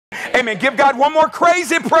Amen. Give God one more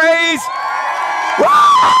crazy praise. Woo!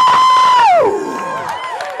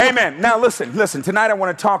 Amen. Now listen. Tonight I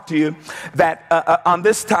want to talk to you that on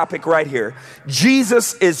this topic right here.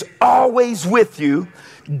 Jesus is always with you.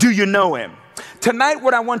 Do you know him? Tonight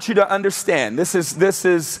what I want you to understand, this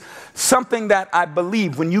is something that I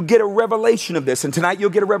believe when you get a revelation of this, and tonight you'll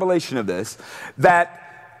get a revelation of this, that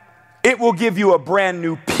it will give you a brand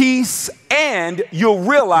new peace, and you'll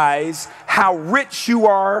realize how rich you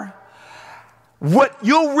are. What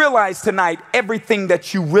you'll realize tonight, everything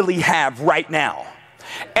that you really have right now.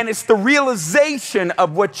 And it's the realization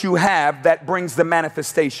of what you have that brings the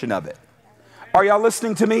manifestation of it. Are y'all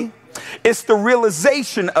listening to me? It's the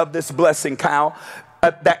realization of this blessing, Kyle,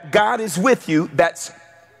 that God is with you. That's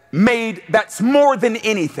more than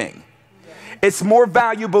anything. It's more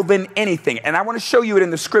valuable than anything. And I want to show you it in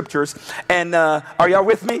the scriptures. And are y'all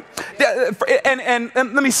with me? And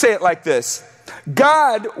let me say it like this.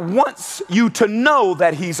 God wants you to know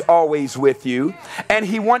that he's always with you, and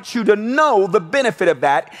he wants you to know the benefit of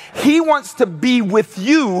that. He wants to be with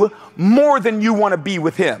you more than you want to be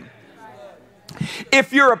with him.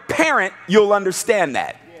 If you're a parent, you'll understand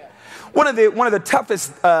that. One of the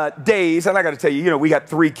toughest days, and I got to tell you, we got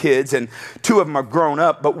 3 kids, and 2 of them are grown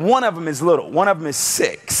up, but one of them is little. One of them is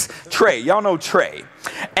 6. Trey, y'all know Trey.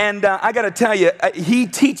 And I got to tell you, he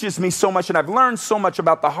teaches me so much, and I've learned so much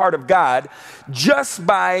about the heart of God just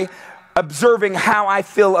by observing how I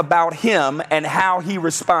feel about him and how he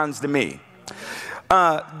responds to me.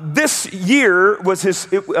 This year was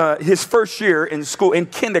his first year in school, in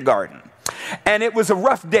kindergarten. And it was a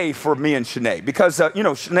rough day for me and Shanae because,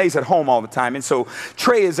 Shanae's at home all the time. And so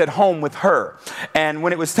Trey is at home with her. And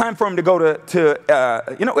when it was time for him to go let's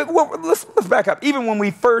back up. Even when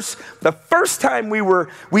the first time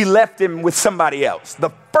we left him with somebody else,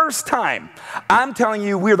 the first time, I'm telling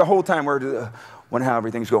you, we're the whole time, wondering how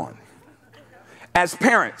everything's going. As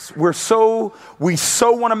parents, we so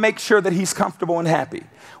want to make sure that he's comfortable and happy.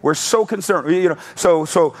 We're so concerned,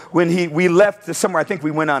 So when we left somewhere, I think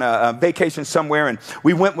we went on a vacation somewhere, and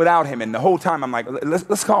we went without him. And the whole time, I'm like,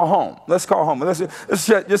 let's call home. Let's call home. Let's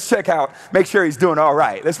just check out, make sure he's doing all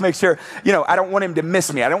right. Let's make sure, I don't want him to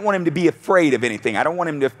miss me. I don't want him to be afraid of anything. I don't want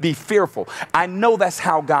him to be fearful. I know that's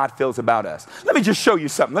how God feels about us. Let me just show you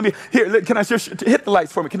something. Can I just hit the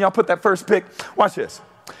lights for me? Can y'all put that first pic? Watch this.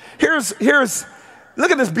 Look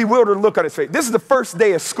at this bewildered look on his face. This is the first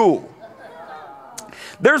day of school.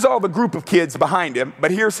 There's all the group of kids behind him,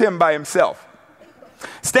 but here's him by himself.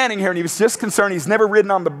 Standing here, and he was just concerned. He's never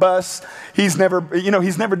ridden on the bus. He's never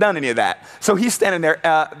done any of that. So he's standing there.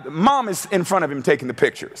 Mom is in front of him taking the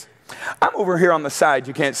pictures. I'm over here on the side.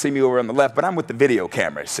 You can't see me over on the left, but I'm with the video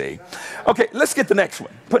camera, see? Okay, let's get the next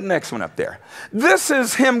one. Put the next one up there. This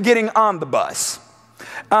is him getting on the bus.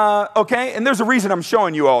 Okay, and there's a reason I'm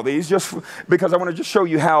showing you all these, just because I want to just show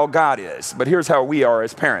you how God is. But here's how we are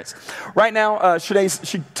as parents. Right now,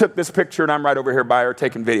 she took this picture, and I'm right over here by her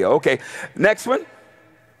taking video. Okay, next one.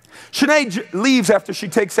 Shanae leaves after she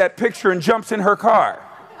takes that picture and jumps in her car.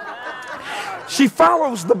 She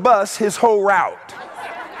follows the bus his whole route.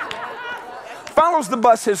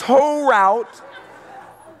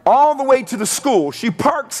 All the way to the school. She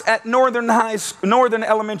parks at Northern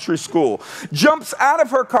Elementary School, jumps out of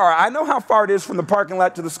her car. I know how far it is from the parking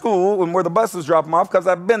lot to the school and where the buses drop them off because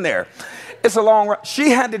I've been there. It's a long run. She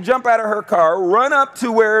had to jump out of her car, run up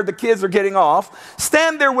to where the kids are getting off,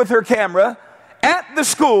 stand there with her camera at the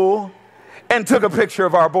school, and took a picture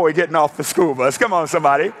of our boy getting off the school bus. Come on,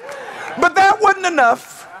 somebody. But that wasn't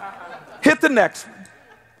enough. Hit the next one.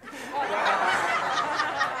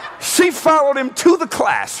 She followed him to the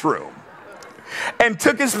classroom and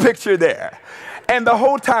took his picture there. And the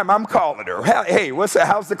whole time I'm calling her, hey,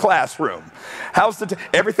 how's the classroom?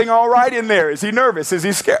 Everything all right in there? Is he nervous? Is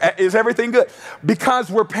he scared? Is everything good?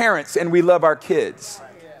 Because we're parents and we love our kids.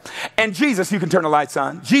 And Jesus, you can turn the lights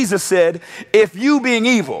on. Jesus said, if you being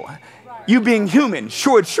evil, you being human,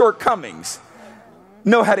 shortcomings,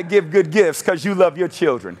 know how to give good gifts because you love your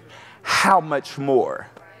children, how much more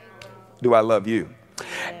do I love you?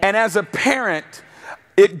 And as a parent,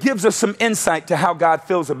 it gives us some insight to how God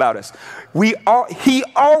feels about us. He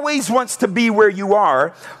always wants to be where you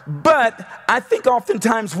are, but I think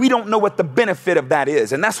oftentimes we don't know what the benefit of that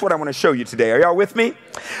is. And that's what I want to show you today. Are y'all with me?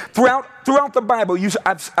 Throughout the Bible,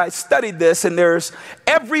 I studied this, and there's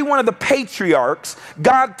every one of the patriarchs,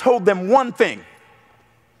 God told them one thing.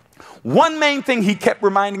 One main thing he kept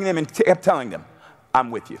reminding them and kept telling them, I'm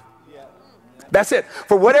with you. That's it.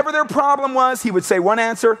 For whatever their problem was, he would say one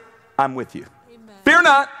answer, I'm with you. Amen. Fear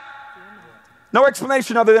not. No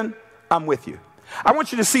explanation other than, I'm with you. I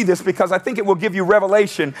want you to see this because I think it will give you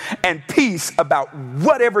revelation and peace about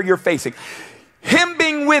whatever you're facing. Him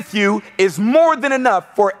being with you is more than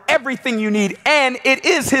enough for everything you need, and it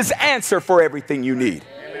is his answer for everything you need.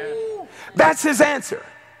 Amen. That's his answer.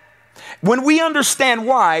 When we understand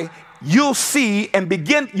why, you'll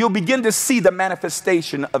begin to see the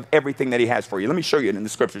manifestation of everything that he has for you. Let me show you it in the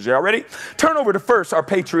scriptures. You all ready? Turn over to first our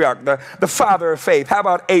patriarch, the father of faith. How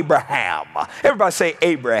about Abraham? Everybody say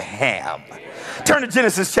Abraham. Turn to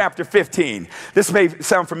Genesis chapter 15. This may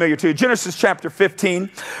sound familiar to you. Genesis chapter 15.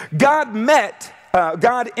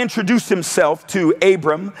 God introduced himself to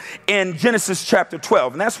Abram in Genesis chapter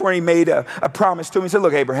 12. And that's where he made a promise to him. He said,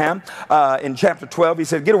 look, Abraham, in chapter 12, he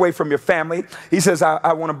said, get away from your family. He says,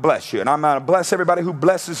 I want to bless you. And I'm going to bless everybody who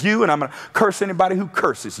blesses you. And I'm going to curse anybody who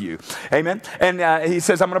curses you. Amen. And he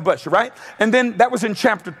says, I'm going to bless you, right? And then that was in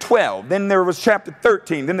chapter 12. Then there was chapter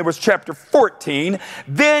 13. Then there was chapter 14.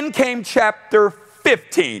 Then came chapter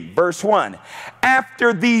 15, verse 1.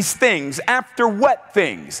 After these things, after what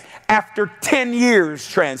things? After 10 years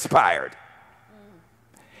transpired.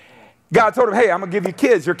 God told him, hey, I'm going to give you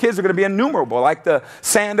kids. Your kids are going to be innumerable, like the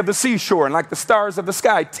sand of the seashore and like the stars of the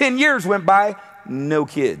sky. 10 years went by, no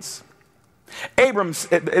kids.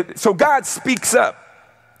 So God speaks up.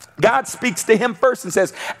 God speaks to him first and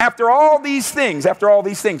says, after all these things,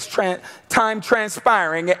 time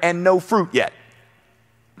transpiring and no fruit yet.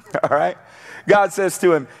 All right? God says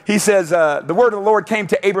to him, he says, the word of the Lord came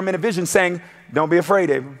to Abram in a vision saying, don't be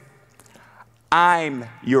afraid, Abram. I'm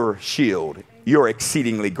your shield, your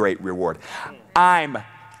exceedingly great reward. I'm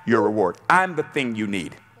your reward. I'm the thing you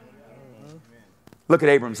need. Look at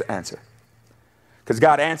Abram's answer. Because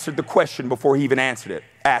God answered the question before he even asked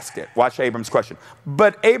it. Watch Abram's question.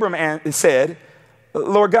 But Abram said,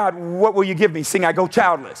 Lord God, what will you give me, seeing I go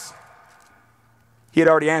childless? He had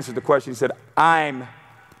already answered the question. He said, I'm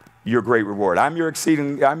your great reward. I'm your shield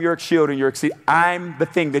and your exceeding. I'm the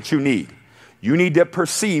thing that you need. You need to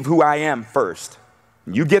perceive who I am first.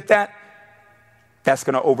 You get that? That's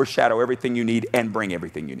going to overshadow everything you need and bring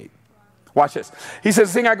everything you need. Watch this. He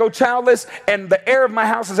says, seeing I go childless, and the heir of my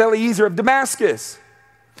house is Eliezer of Damascus.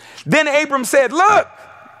 Then Abram said, look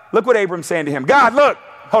what Abram's saying to him. God, look.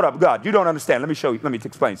 Hold up, God, you don't understand. Let me show you. Let me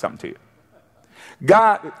explain something to you.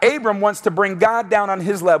 Abram wants to bring God down on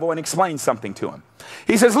his level and explain something to him.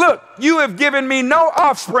 He says, look, you have given me no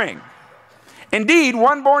offspring. Indeed,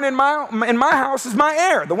 one born in my house is my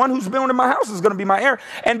heir. The one who's born in my house is going to be my heir.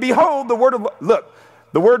 And behold, the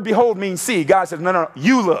word behold means see. God says, no,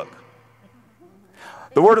 you look.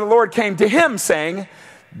 The word of the Lord came to him saying,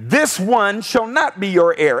 this one shall not be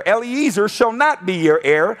your heir. Eliezer shall not be your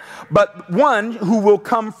heir, but one who will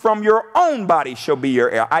come from your own body shall be your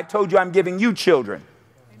heir. I told you I'm giving you children.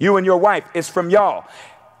 You and your wife. It's from y'all.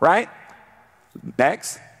 Right?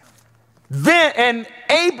 Next. Then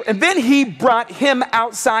he brought him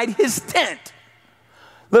outside his tent.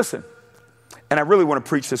 Listen, and I really want to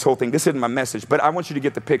preach this whole thing. This isn't my message, but I want you to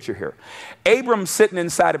get the picture here. Abram's sitting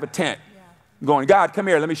inside of a tent going, God, come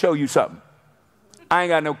here, let me show you something. I ain't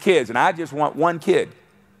got no kids, and I just want one kid.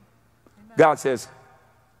 God says,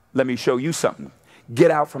 let me show you something.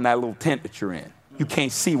 Get out from that little tent that you're in. You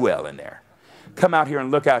can't see well in there. Come out here and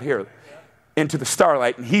look out here into the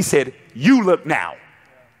starlight. And he said, you look now.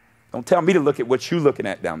 Don't tell me to look at what you're looking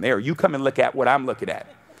at down there. You come and look at what I'm looking at.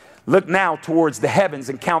 Look now towards the heavens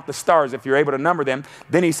and count the stars if you're able to number them.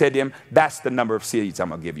 Then he said to him, that's the number of seeds I'm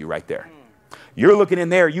going to give you right there. You're looking in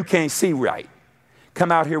there, you can't see right. Come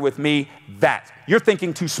out here with me. That. You're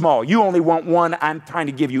thinking too small. You only want one. I'm trying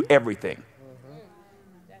to give you everything.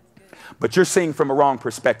 But you're seeing from a wrong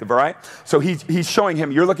perspective, all right? So he's showing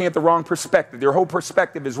him, you're looking at the wrong perspective. Your whole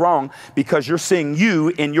perspective is wrong because you're seeing you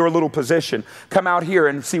in your little position. Come out here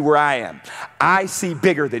and see where I am. I see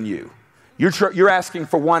bigger than you. You're asking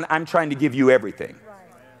for one. I'm trying to give you everything.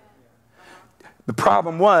 The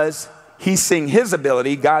problem was, he's seeing his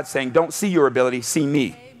ability. God's saying, don't see your ability, see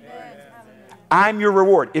me. I'm your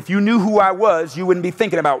reward. If you knew who I was, you wouldn't be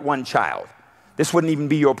thinking about one child. This wouldn't even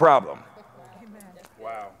be your problem.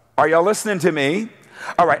 Are y'all listening to me?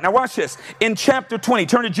 All right, now watch this. In chapter 20,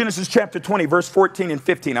 turn to Genesis chapter 20, verse 14 and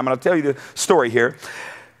 15. I'm going to tell you the story here.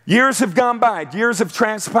 Years have gone by. Years have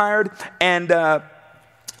transpired. And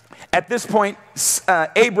at this point,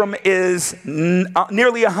 Abram is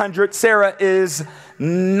nearly 100. Sarah is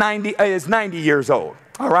 90 years old.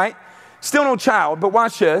 All right? Still no child, but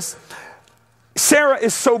watch this. Sarah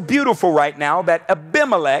is so beautiful right now that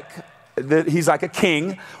Abimelech, he's like a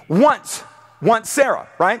king, wants Sarah,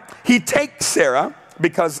 right? He takes Sarah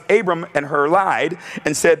because Abram and her lied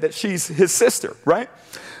and said that she's his sister, right?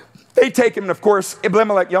 They take him, and of course,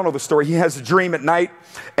 Abimelech, y'all know the story. He has a dream at night,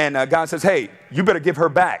 and God says, hey, you better give her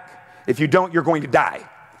back. If you don't, you're going to die.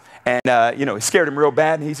 And, it scared him real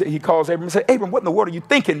bad. And he calls Abram and says, Abram, what in the world are you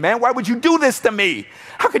thinking, man? Why would you do this to me?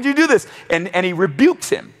 How could you do this? And he rebukes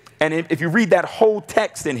him. And if you read that whole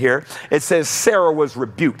text in here, it says Sarah was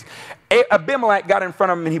rebuked. Abimelech got in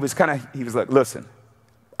front of him, and he was like, listen,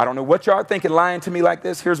 I don't know what y'all are thinking lying to me like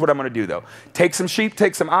this. Here's what I'm going to do, though. Take some sheep,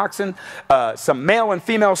 take some oxen, some male and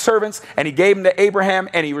female servants, and he gave them to Abraham,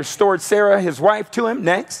 and he restored Sarah, his wife, to him.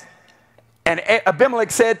 Next. And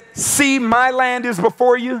Abimelech said, see, my land is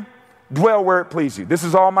before you. Dwell where it pleases you. This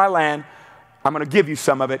is all my land. I'm going to give you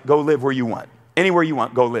some of it. Go live where you want. Anywhere you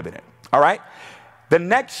want, go live in it. All right? The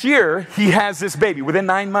next year, he has this baby. Within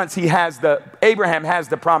 9 months, Abraham has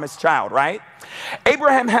the promised child, right?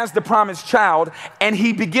 Abraham has the promised child, and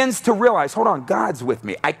he begins to realize, hold on, God's with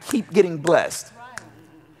me. I keep getting blessed.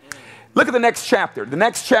 Look at the next chapter. The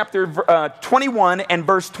next chapter, 21 and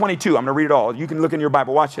verse 22. I'm going to read it all. You can look in your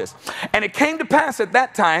Bible. Watch this. And it came to pass at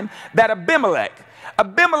that time that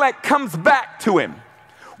Abimelech comes back to him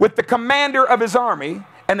with the commander of his army,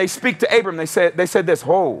 and they speak to Abram. They said this,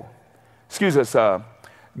 oh, excuse us,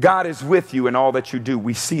 God is with you in all that you do.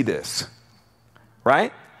 We see this,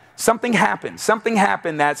 right? Something happened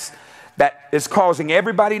that is causing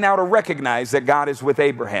everybody now to recognize that God is with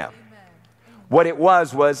Abraham. Amen. What it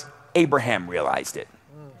was Abraham realized it.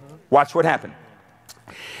 Watch what happened.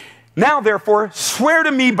 Now, therefore, swear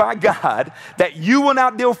to me by God that you will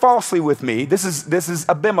not deal falsely with me. This is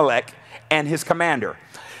Abimelech and his commander.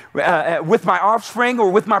 With my offspring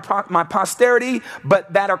or with my posterity,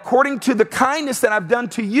 but that according to the kindness that I've done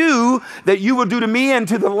to you, that you will do to me and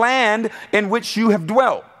to the land in which you have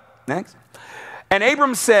dwelt. Next. And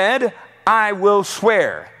Abram said, I will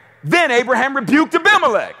swear. Then Abraham rebuked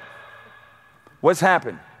Abimelech. What's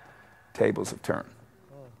happened? Tables have turned.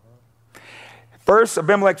 First,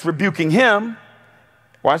 Abimelech's rebuking him.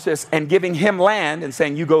 Watch this. And giving him land and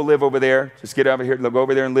saying, you go live over there. Just get over here. Go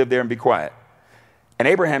over there and live there and be quiet. And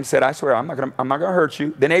Abraham said, I swear, I'm not going to hurt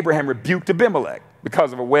you. Then Abraham rebuked Abimelech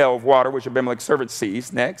because of a well of water, which Abimelech's servant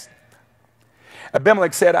seized. Next.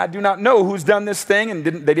 Abimelech said, I do not know who's done this thing, and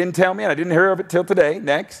they didn't tell me, and I didn't hear of it till today.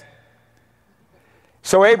 Next.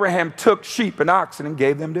 So Abraham took sheep and oxen and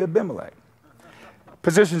gave them to Abimelech.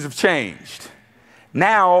 Positions have changed.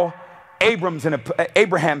 Now, Abraham's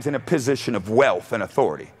in a position of wealth and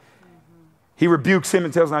authority. He rebukes him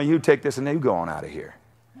and tells him, now you take this and then you go on out of here.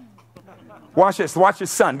 Watch this. Watch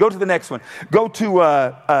his son. Go to the next one. Go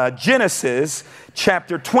to Genesis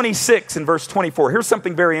chapter 26 and verse 24. Here's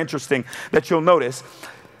something very interesting that you'll notice.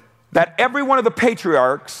 That every one of the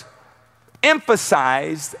patriarchs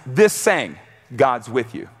emphasized this saying, God's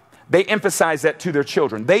with you. They emphasized that to their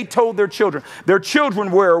children. They told their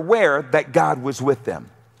children were aware that God was with them.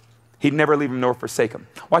 He'd never leave them nor forsake them.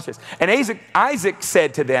 Watch this. And Isaac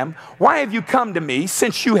said to them, why have you come to me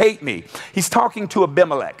since you hate me? He's talking to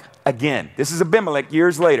Abimelech. Again, this is Abimelech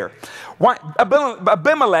years later.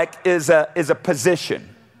 Abimelech is a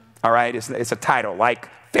position, all right? It's a title, like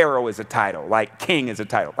Pharaoh is a title, like king is a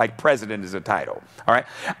title, like president is a title, all right?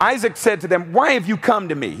 Isaac said to them, why have you come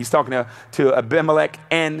to me? He's talking to Abimelech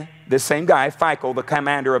and this same guy, Phicol, the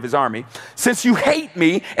commander of his army, since you hate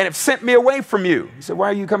me and have sent me away from you. He said, why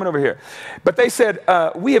are you coming over here? But they said,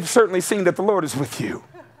 we have certainly seen that the Lord is with you.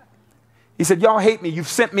 He said, y'all hate me. You've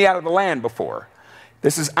sent me out of the land before.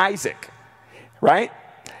 This is Isaac, right?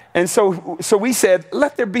 And so we said,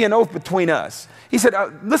 let there be an oath between us. He said,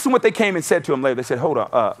 listen what they came and said to him later. They said, hold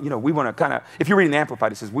on, we want to kind of, if you're reading the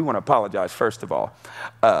Amplified, it says, we want to apologize first of all.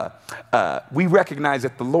 We recognize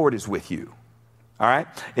that the Lord is with you, all right?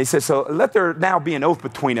 He says, so let there now be an oath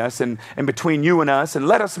between us and between you and us, and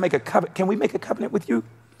let us make a covenant. Can we make a covenant with you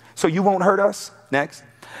so you won't hurt us? Next.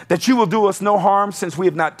 That you will do us no harm since we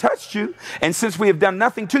have not touched you, and since we have done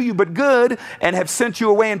nothing to you but good, and have sent you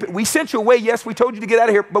away. And we sent you away, yes, we told you to get out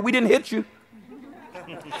of here, but we didn't hit you.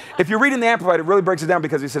 If you're reading the Amplified, it really breaks it down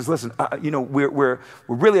because he says, listen, we're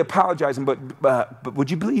really apologizing, but would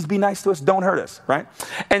you please be nice to us? Don't hurt us, right?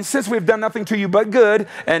 And since we have done nothing to you but good,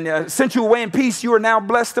 and sent you away in peace, you are now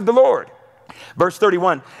blessed of the Lord. Verse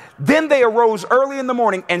 31, then they arose early in the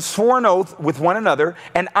morning and swore an oath with one another,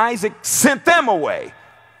 and Isaac sent them away.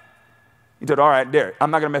 He said, all right, there, I'm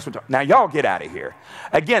not going to mess with you. Now, y'all get out of here.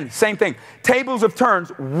 Again, same thing. Tables have turned.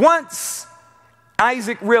 Once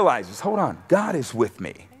Isaac realizes, hold on, God is with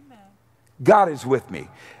me. Amen. God is with me.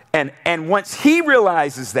 And once he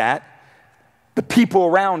realizes that, the people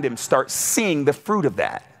around him start seeing the fruit of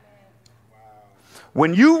that. Wow.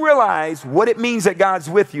 When you realize what it means that God's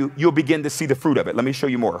with you, you'll begin to see the fruit of it. Let me show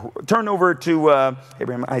you more. Turn over to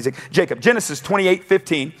Abraham, Isaac, Jacob. Genesis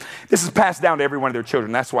 28:15. This is passed down to every one of their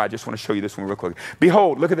children. That's why I just want to show you this one real quick.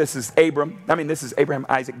 Behold, look at this. This is Abraham,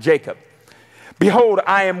 Isaac, Jacob. Behold,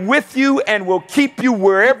 I am with you and will keep you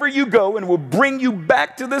wherever you go and will bring you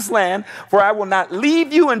back to this land, for I will not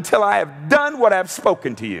leave you until I have done what I have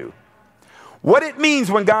spoken to you. What it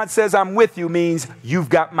means when God says I'm with you means you've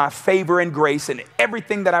got my favor and grace, and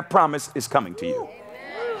everything that I promise is coming to you.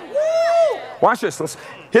 Watch this. Let's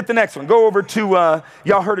hit the next one. Go over to,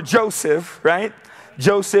 y'all heard of Joseph, right?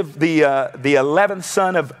 Joseph, the 11th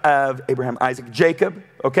son of Abraham, Isaac, Jacob,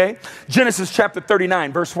 okay? Genesis chapter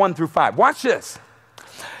 39, verse 1 through 5. Watch this.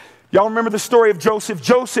 Y'all remember the story of Joseph?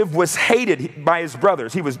 Joseph was hated by his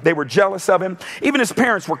brothers. They were jealous of him. Even his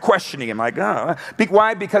parents were questioning him. Like, oh.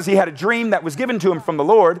 Why? Because he had a dream that was given to him from the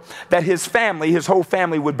Lord that his whole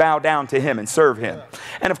family would bow down to him and serve him.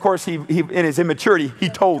 And of course, he in his immaturity, he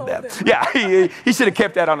told them. Yeah, he should have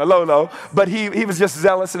kept that on the low, but he was just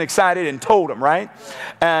zealous and excited and told them, right?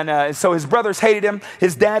 And so his brothers hated him.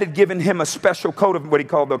 His dad had given him a special coat of what he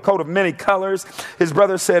called the coat of many colors. His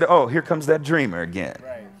brothers said, oh, here comes that dreamer again.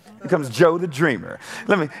 Right. Here comes Joe the dreamer.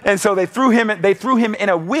 And so they threw him in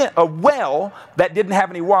a well that didn't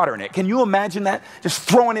have any water in it. Can you imagine that? Just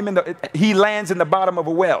throwing him he lands in the bottom of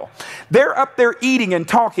a well. They're up there eating and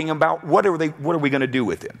talking about what are we going to do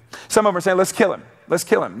with him? Some of them are saying, let's kill him. Let's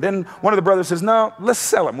kill him. Then one of the brothers says, no, let's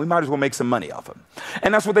sell him. We might as well make some money off him.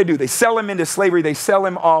 And that's what they do. They sell him into slavery. They sell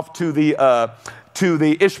him off to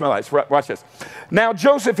the Ishmaelites. Watch this. Now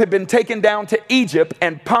Joseph had been taken down to Egypt,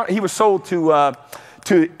 and he was sold to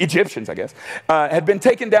Egyptians, I guess, had been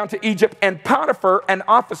taken down to Egypt, and Potiphar, an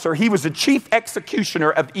officer, he was the chief executioner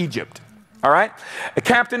of Egypt, all right? A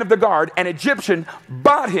captain of the guard, an Egyptian,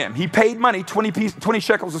 bought him. He paid money, 20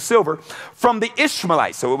 shekels of silver, from the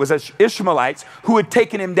Ishmaelites. So it was Ishmaelites who had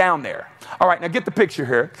taken him down there. All right, now get the picture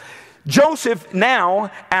here. Joseph now,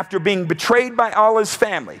 after being betrayed by all his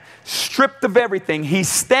family, stripped of everything, he's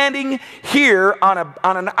standing here on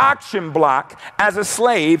an auction block as a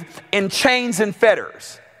slave in chains and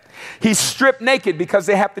fetters. He's stripped naked because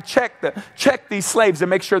they have to check these slaves and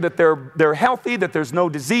make sure that they're healthy, that there's no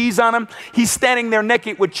disease on them. He's standing there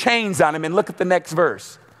naked with chains on him. And look at the next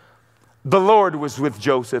verse. The Lord was with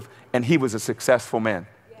Joseph, and he was a successful man.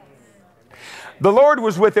 The Lord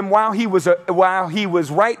was with him while he was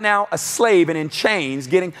right now a slave and in chains,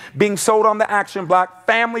 being sold on the auction block.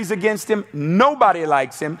 Families against him. Nobody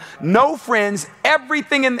likes him. No friends.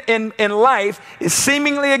 Everything in life is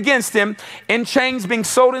seemingly against him. In chains, being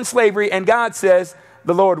sold in slavery. And God says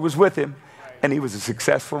the Lord was with him, and he was a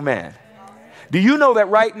successful man. Do you know that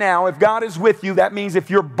right now, if God is with you, that means if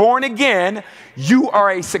you're born again, you are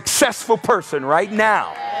a successful person right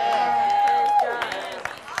now.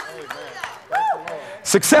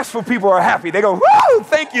 Successful people are happy. They go, woo,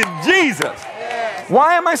 thank you, Jesus. Yes.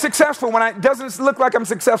 Why am I successful when it doesn't look like I'm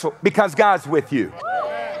successful? Because God's with you.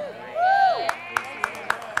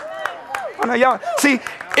 Oh, no, y'all, see,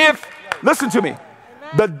 listen to me,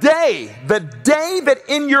 the day that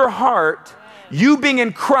in your heart, you being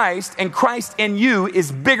in Christ and Christ in you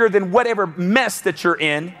is bigger than whatever mess that you're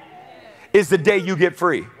in, is the day you get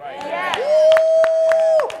free.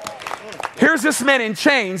 Here's this man in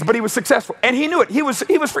chains, but he was successful. And he knew it. He was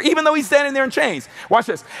free, even though he's standing there in chains. Watch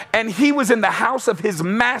this. And he was in the house of his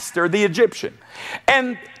master, the Egyptian.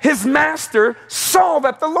 And his master saw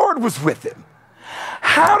that the Lord was with him.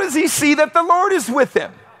 How does he see that the Lord is with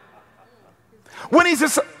him? When he's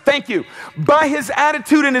thank you. By his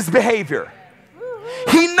attitude and his behavior.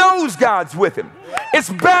 He knows God's with him. It's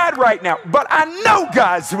bad right now, but I know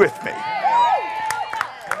God's with me.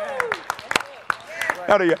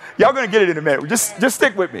 Y'all going to get it in a minute. Just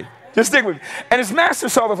stick with me. Just stick with me. And his master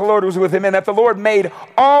saw that the Lord was with him and that the Lord made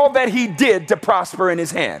all that he did to prosper in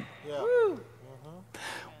his hand. Yeah.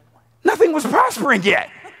 Nothing was prospering yet.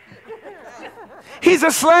 He's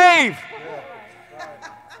a slave.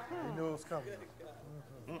 He knew it was coming.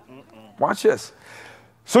 Watch this.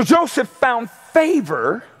 So Joseph found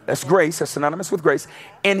favor, that's grace, that's synonymous with grace,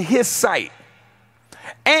 in his sight,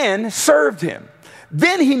 and served him.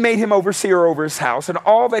 Then he made him overseer over his house, and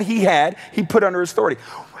all that he had, he put under his authority.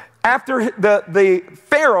 After the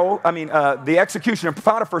Pharaoh, the executioner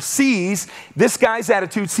Potiphar sees this guy's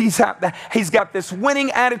attitude, sees how he's got this winning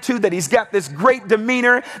attitude, that he's got this great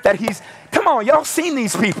demeanor, come on, y'all seen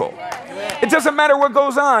these people. It doesn't matter what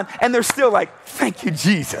goes on, and they're still like, thank you,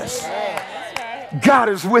 Jesus. God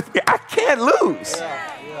is with me. I can't lose.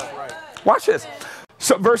 Watch this.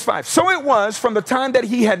 So verse 5, so it was from the time that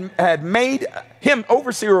he had made him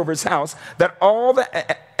overseer over his house that all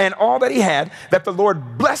that and all that he had, that the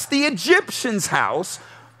Lord blessed the Egyptian's house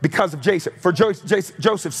because of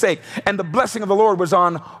Joseph's sake. And the blessing of the Lord was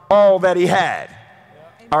on all that he had.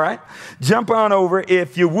 All right? Jump on over,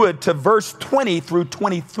 if you would, to verse 20 through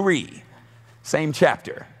 23. Same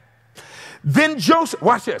chapter. Then Joseph,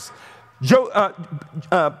 watch this.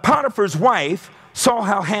 Potiphar's wife saw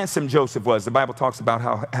how handsome Joseph was. The Bible talks about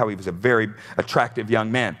how he was a very attractive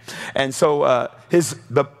young man. And so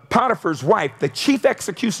the Potiphar's wife, the chief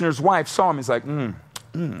executioner's wife, saw him. He's like, I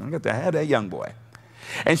got to have that young boy.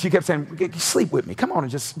 And she kept saying, sleep with me. Come on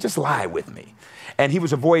and just lie with me. And he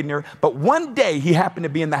was avoiding her. But one day he happened to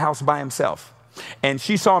be in the house by himself. And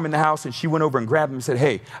she saw him in the house, and she went over and grabbed him and said,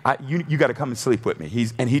 hey, you got to come and sleep with me.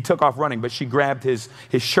 And he took off running, but she grabbed his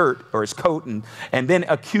shirt or his coat and then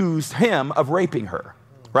accused him of raping her,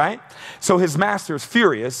 right? So his master is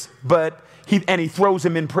furious, but he throws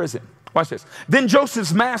him in prison. Watch this. Then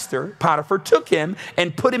Joseph's master, Potiphar, took him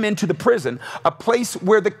and put him into the prison, a place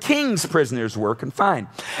where the king's prisoners were confined.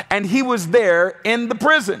 And he was there in the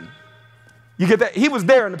prison. You get that? He was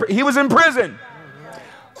there. He was in prison.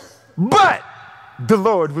 But the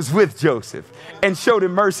Lord was with Joseph and showed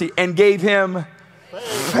him mercy and gave him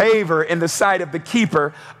favor in the sight of the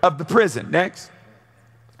keeper of the prison. Next.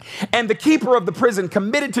 And the keeper of the prison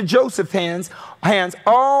committed to Joseph's hands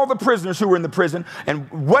all the prisoners who were in the prison, and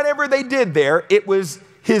whatever they did there, it was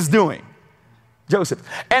his doing. Joseph.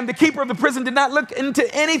 And the keeper of the prison did not look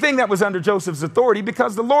into anything that was under Joseph's authority,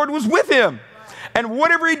 because the Lord was with him. And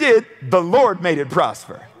whatever he did, the Lord made it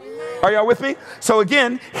prosper. Are y'all with me? So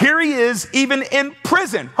again, here he is, even in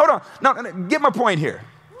prison. Hold on. No, get my point here.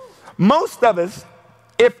 Most of us,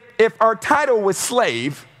 if our title was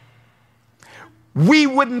slave, we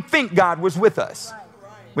wouldn't think God was with us.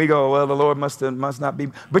 We go, well, the Lord must not be.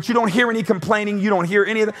 But you don't hear any complaining. You don't hear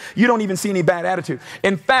any of that. You don't even see any bad attitude.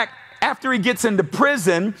 In fact, after he gets into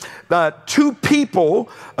prison, two people,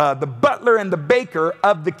 the butler and the baker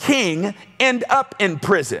of the king, end up in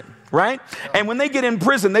prison. Right? And when they get in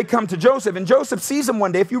prison, they come to Joseph, and Joseph sees them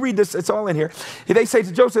one day. If you read this, it's all in here. They say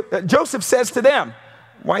to Joseph, Joseph says to them,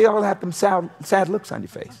 why y'all have them sad looks on your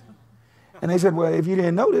face? And they said, well, if you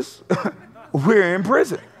didn't notice, we're in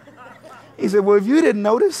prison. He said, well, if you didn't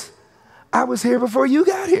notice, I was here before you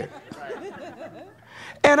got here.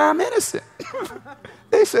 And I'm innocent.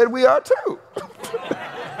 They said, we are too.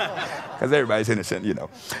 Because everybody's innocent, you know.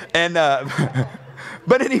 And,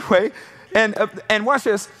 but anyway, and watch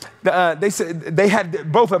this. They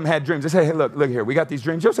said both of them had dreams. They said, hey, look here. We got these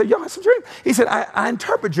dreams. Joe said, y'all have some dreams. He said, I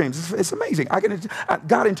interpret dreams. It's amazing.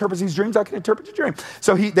 God interprets these dreams. I can interpret the dream.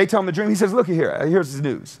 So they tell him the dream. He says, look here. Here's the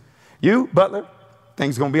news. You, butler,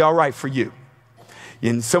 things going to be all right for you.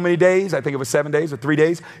 In so many days, I think it was 7 days or 3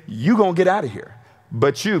 days, you going to get out of here.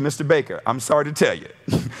 But you, Mr. Baker, I'm sorry to tell you,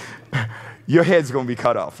 your head's going to be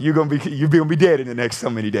cut off. You're going to be dead in the next so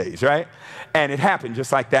many days, right? And it happened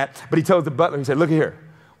just like that. But he told the butler, he said, look here,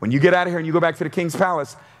 when you get out of here and you go back to the king's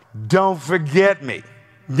palace, don't forget me.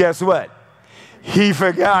 Guess what? He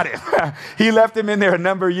forgot him. He left him in there a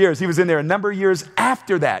number of years. He was in there a number of years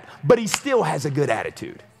after that, but he still has a good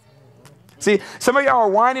attitude. See, some of y'all are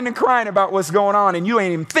whining and crying about what's going on, and you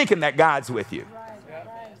ain't even thinking that God's with you.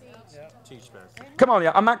 Come on,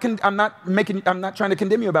 y'all. I'm not trying to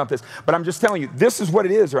condemn you about this, but I'm just telling you, this is what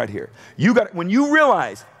it is right here. When you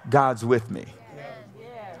realize God's with me.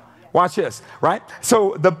 Watch this, right?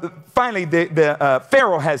 So finally, the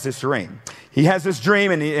Pharaoh has this dream. He has this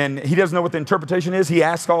dream, and he doesn't know what the interpretation is. He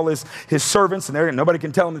asks all his servants, and nobody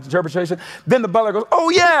can tell him the interpretation. Then the butler goes, oh,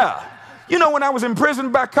 yeah. You know, when I was in prison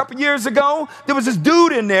about a couple years ago, there was this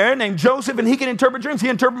dude in there named Joseph, and he can interpret dreams. He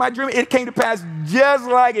interpreted my dream. It came to pass just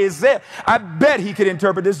like it said. I bet he could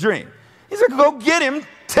interpret this dream. He said, go get him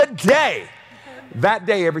today. That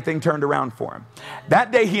day, everything turned around for him.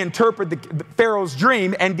 That day, he interpreted the Pharaoh's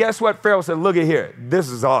dream, and guess what? Pharaoh said, look at here. This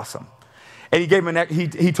is awesome. And he gave him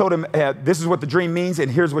he told him, this is what the dream means, and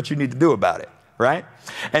here's what you need to do about it, right?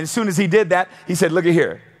 And as soon as he did that, he said, look at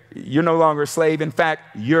here. You're no longer a slave. In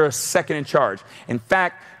fact, you're second in charge. In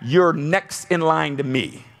fact, you're next in line to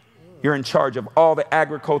me. You're in charge of all the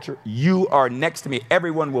agriculture. You are next to me.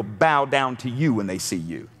 Everyone will bow down to you when they see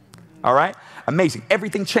you. All right? Amazing.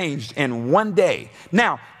 Everything changed in one day.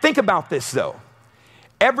 Now, think about this, though.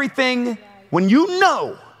 Everything, when you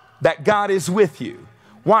know that God is with you,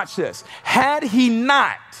 watch this. Had he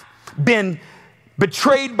not been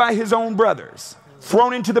betrayed by his own brothers,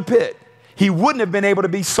 thrown into the pit, he wouldn't have been able to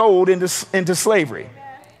be sold into slavery.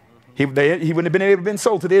 He wouldn't have been able to be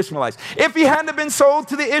sold to the Ishmaelites. If he hadn't been sold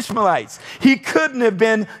to the Ishmaelites, he couldn't have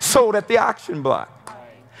been sold at the auction block.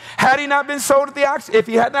 Had he not been sold at the auction, if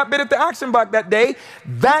he had not been at the auction block that day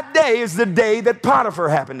is the day that Potiphar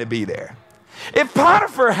happened to be there. If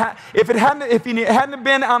Potiphar, if he hadn't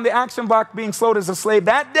been on the auction block being sold as a slave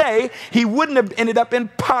that day, he wouldn't have ended up in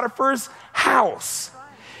Potiphar's house.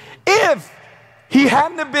 If he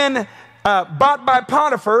hadn't have been bought by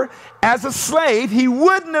Potiphar as a slave, he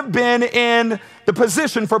wouldn't have been in the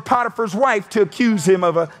position for Potiphar's wife to accuse him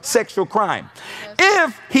of a sexual crime.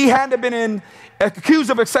 If he hadn't been accused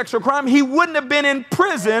of a sexual crime, he wouldn't have been in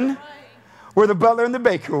prison where the butler and the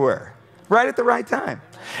baker were, right at the right time.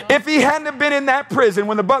 If he hadn't have been in that prison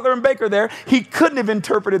when the butler and baker were there, he couldn't have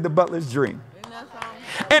interpreted the butler's dream.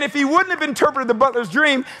 And if he wouldn't have interpreted the butler's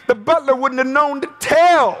dream, the butler wouldn't have known to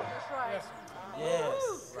tell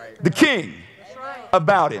the king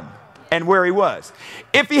about him and where he was.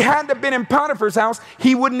 If he hadn't have been in Potiphar's house,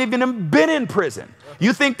 he wouldn't even have been in prison.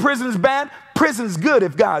 You think prison's bad? Prison's good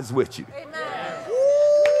if God's with you.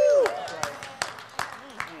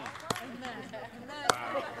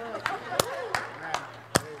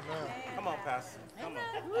 Come on, Pastor. Come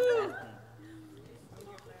on.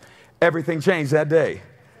 Everything changed that day.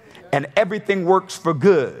 And everything works for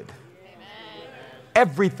good.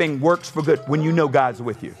 Everything works for good when you know God's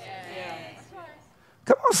with you.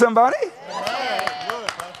 Come on, somebody.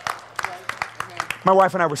 My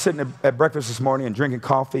wife and I were sitting at breakfast this morning and drinking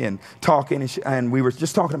coffee and talking, and we were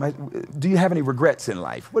just talking about, do you have any regrets in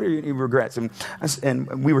life? What are your regrets?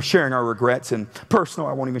 And we were sharing our regrets, and personal,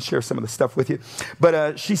 I won't even share some of the stuff with you.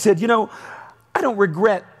 But she said, you know, I don't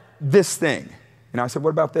regret this thing. And I said,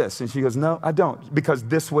 what about this? And she goes, no, I don't, because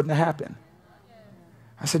this wouldn't have happened.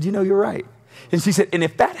 I said, you know, you're right. And she said, and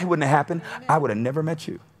if that wouldn't have happened, I would have never met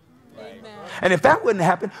you. And if that wouldn't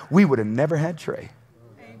have happened, we would have never had Trey.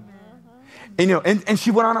 And, you know, and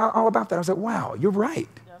she went on all about that. I was like, wow, you're right.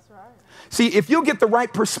 That's right. See, if you'll get the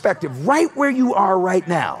right perspective right where you are right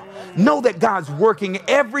now, know that God's working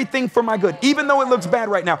everything for my good, even though it looks bad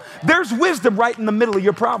right now. There's wisdom right in the middle of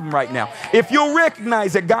your problem right now. If you'll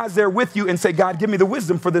recognize that God's there with you and say, God, give me the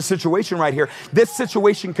wisdom for this situation right here. This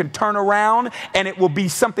situation can turn around and it will be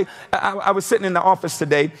something. I was sitting in the office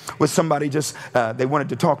today with somebody they wanted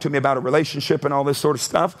to talk to me about a relationship and all this sort of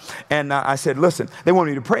stuff. And I said, listen, they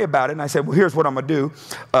wanted me to pray about it. And I said, well, here's what I'm going to do.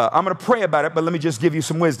 I'm going to pray about it, but let me just give you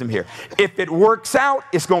some wisdom here. If it works out,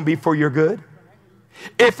 it's going to be for your good.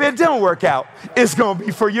 If it don't work out, it's going to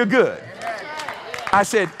be for your good. I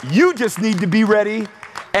said, you just need to be ready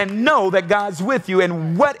and know that God's with you.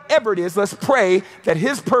 And whatever it is, let's pray that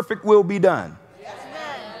his perfect will be done.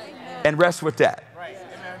 And rest with that.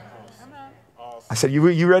 I said,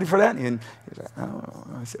 you ready for that? And he was like,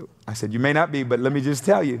 oh. I said, you may not be, but let me just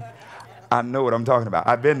tell you, I know what I'm talking about.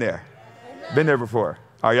 I've been there. Been there before.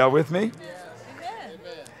 Are y'all with me?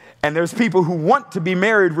 And there's people who want to be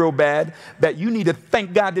married real bad that you need to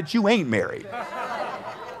thank God that you ain't married.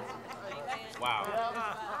 Wow.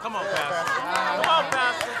 Come on, Pastor. Come on,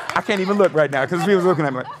 Pastor. I can't even look right now because people's looking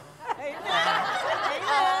at me like,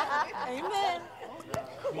 Amen.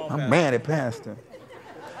 I'm mad at Pastor.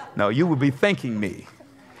 No, you would be thanking me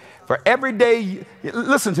for every day.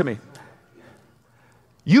 Listen to me.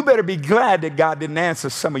 You better be glad that God didn't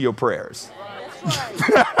answer some of your prayers.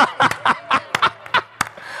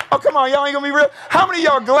 Oh, come on, y'all ain't gonna be real. How many of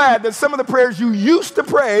y'all glad that some of the prayers you used to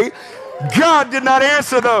pray, God did not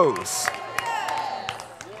answer those?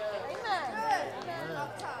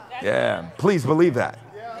 Yeah, please believe that.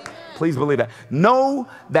 Please believe that. Know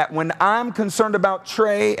that when I'm concerned about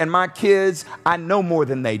Trey and my kids, I know more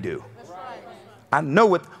than they do. I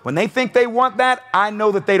know it. When they think they want that, I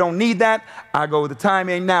know that they don't need that. I go, the time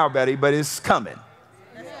ain't now, Betty, but it's coming.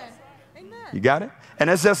 You got it? And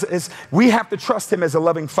we have to trust him as a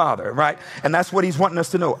loving father, right? And that's what he's wanting us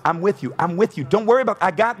to know. I'm with you. I'm with you. Don't worry about, I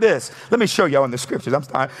got this. Let me show y'all in the scriptures.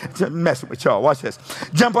 I'm messing with y'all. Watch this.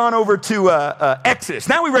 Jump on over to Exodus.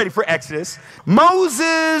 Now we're ready for Exodus.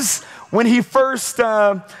 Moses, when he first,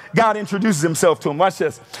 God introduces himself to him. Watch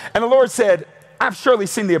this. And the Lord said, I've surely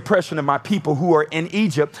seen the oppression of my people who are in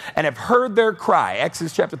Egypt and have heard their cry.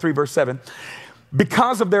 Exodus chapter 3, verse 7.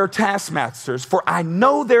 Because of their taskmasters, for I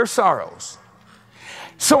know their sorrows.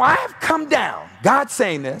 So I have come down. God's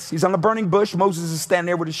saying this. He's on the burning bush. Moses is standing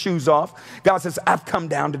there with his shoes off. God says, I've come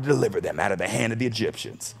down to deliver them out of the hand of the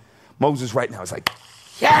Egyptians. Moses right now is like,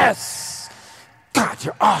 yes. God,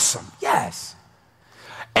 you're awesome. Yes.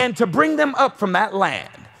 And to bring them up from that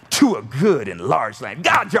land to a good and large land.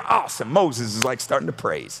 God, you're awesome. Moses is like starting to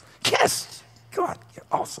praise. Yes. God, you're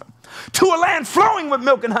awesome. To a land flowing with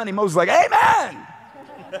milk and honey. Moses is like, amen.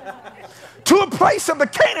 To a place of the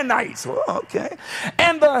Canaanites. Well, okay.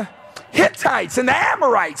 And the Hittites and the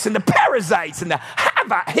Amorites and the Perizzites and the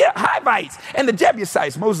Hivites and the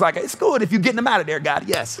Jebusites. Moses was like, it's good if you're getting them out of there, God.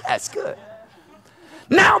 Yes, that's good.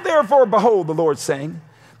 Now, therefore, behold, the Lord saying,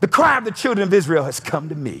 the cry of the children of Israel has come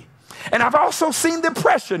to me. And I've also seen the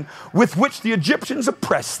oppression with which the Egyptians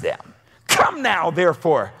oppress them. Come now,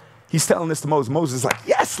 therefore. He's telling this to Moses. Moses is like,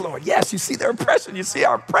 yes, Lord, yes, you see their oppression. You see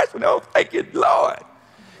our oppression. Oh, thank you, Lord.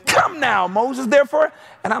 Come now, Moses, therefore,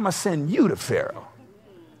 and I'm going to send you to Pharaoh,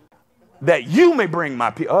 that you may bring my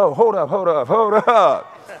people. Oh, hold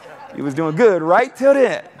up. He was doing good right till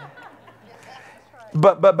then.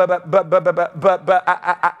 But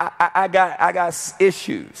I got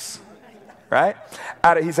issues, right?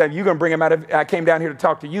 He said, you're going to bring him out of, I came down here to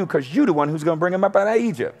talk to you because you're the one who's going to bring him up out of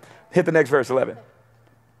Egypt. Hit the next verse, 11.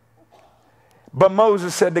 But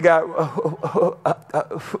Moses said to God,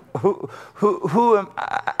 who am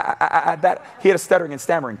I? That he had a stuttering and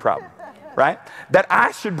stammering problem, right? That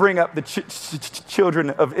I should bring up the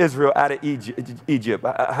children of Israel out of Egypt.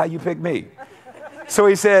 How you pick me? So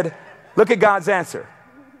he said, look at God's answer.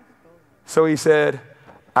 So he said,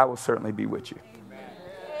 I will certainly be with you.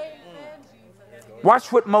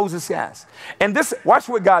 Watch what Moses says. And watch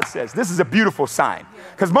what God says. This is a beautiful sign.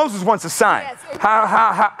 Because Moses wants a sign.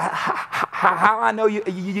 How I know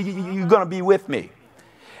you're going to be with me.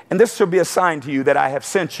 And this shall be a sign to you that I have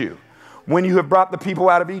sent you when you have brought the people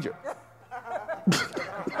out of Egypt.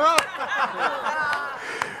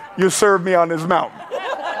 You'll serve me on this mountain.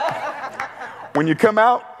 When you come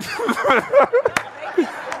out,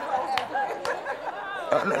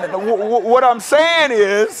 what I'm saying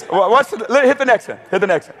is, hit the next one.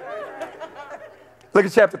 Look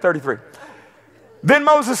at chapter 33. Then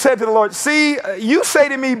Moses said to the Lord, see, you say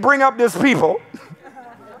to me, bring up this people,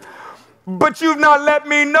 but you've not let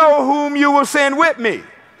me know whom you will send with me.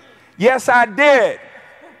 Yes, I did.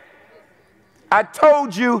 I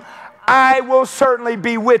told you I will certainly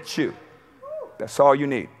be with you. That's all you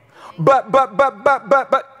need. But.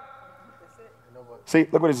 See,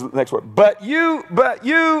 look what his next word. But you.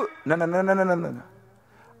 No.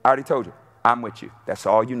 I already told you. I'm with you. That's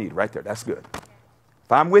all you need right there. That's good.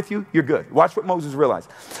 If I'm with you, you're good. Watch what Moses realized.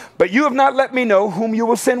 But you have not let me know whom you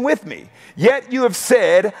will send with me. Yet you have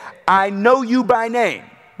said, I know you by name.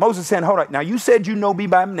 Moses said, hold on. Now you said you know me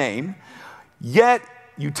by name. Yet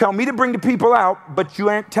you tell me to bring the people out, but you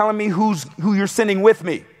aren't telling me who you're sending with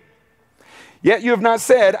me. Yet you have not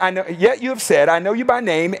said, yet you have said, I know you by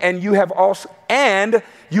name, and you have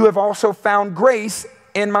also found grace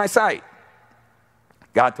in my sight.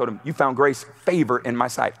 God told him, you found grace, favor in my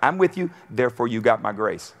sight. I'm with you, therefore you got my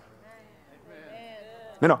grace.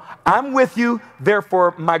 No, I'm with you,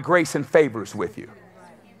 therefore my grace and favor is with you.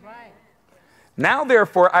 Now,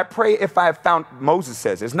 therefore, I pray if I have found, Moses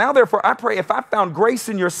says this, now, therefore, I pray if I found grace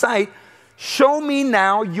in your sight, show me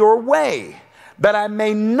now your way, that I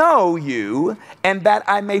may know you and that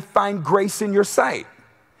I may find grace in your sight.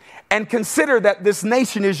 And consider that this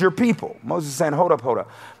nation is your people. Moses is saying, hold up.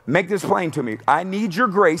 Make this plain to me. I need your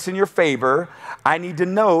grace and your favor. I need to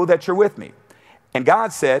know that you're with me. And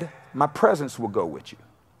God said, my presence will go with you.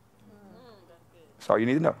 That's all you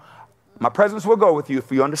need to know. My presence will go with you.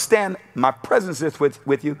 If you understand my presence is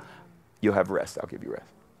with you, you'll have rest. I'll give you rest.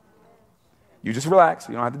 You just relax.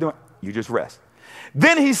 You don't have to do it. You just rest.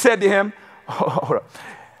 Then he said to him, hold up.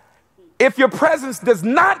 If your presence does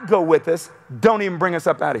not go with us, don't even bring us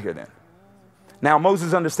up out of here then. Now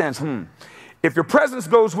Moses understands, if your presence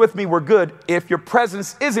goes with me, we're good. If your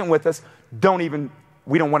presence isn't with us,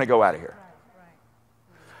 we don't want to go out of here.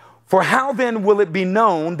 For how then will it be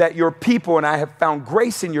known that your people and I have found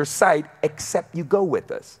grace in your sight except you go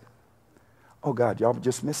with us? Oh God, y'all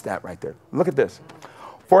just missed that right there. Look at this.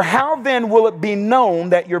 For how then will it be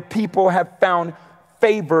known that your people have found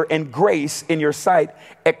favor and grace in your sight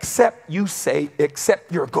except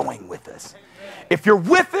you're going with us? If you're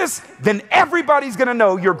with us, then everybody's going to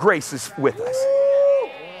know your grace is with us.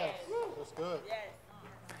 That's good.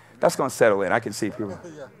 That's going to settle in. I can see people.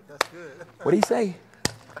 What did he say?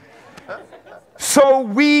 So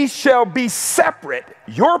we shall be separate,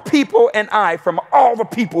 your people and I, from all the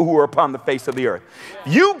people who are upon the face of the earth.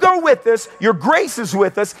 You go with us, your grace is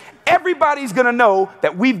with us. Everybody's going to know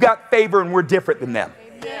that we've got favor and we're different than them.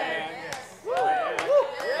 Amen.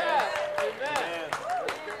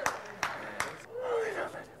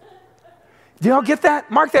 Do y'all get that?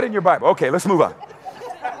 Mark that in your Bible. Okay, let's move on.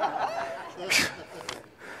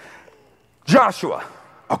 Joshua.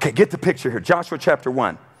 Okay, get the picture here. Joshua chapter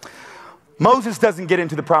 1. Moses doesn't get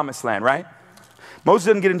into the promised land, right? Moses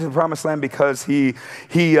doesn't get into the promised land because he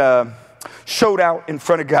showed out in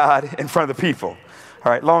front of God, in front of the people.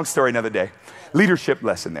 All right, long story, another day. Leadership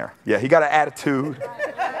lesson there. Yeah, he got an attitude.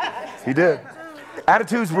 He did.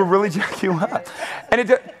 Attitudes will really jack you up.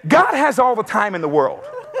 And God has all the time in the world.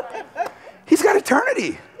 He's got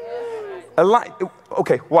eternity.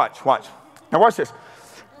 Okay, watch. Now watch this.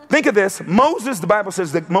 Think of this. Moses, the Bible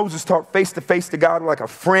says that Moses talked face to face to God like a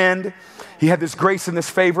friend. He had this grace and this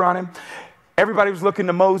favor on him. Everybody was looking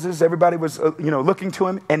to Moses. Everybody was, looking to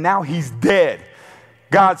him. And now he's dead.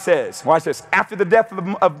 God says, watch this. After the death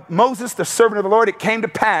of Moses, the servant of the Lord, it came to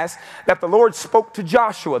pass that the Lord spoke to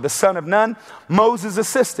Joshua, the son of Nun, Moses'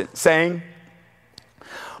 assistant, saying,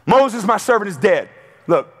 Moses, my servant, is dead.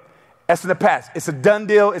 Look, that's in the past. It's a done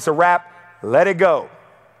deal. It's a wrap. Let it go.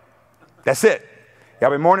 That's it. Y'all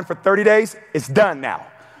been mourning for 30 days. It's done now.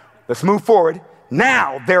 Let's move forward.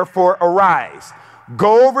 Now, therefore, arise.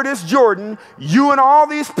 Go over this Jordan, you and all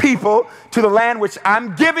these people, to the land which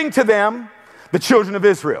I'm giving to them, the children of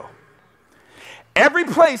Israel. Every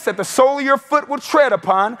place that the sole of your foot will tread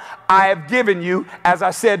upon, I have given you, as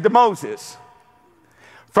I said to Moses.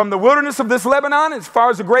 From the wilderness of this Lebanon, as far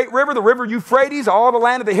as the great river, the river Euphrates, all the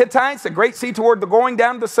land of the Hittites, the great sea toward the going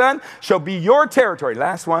down of the sun, shall be your territory.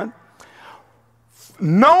 Last one.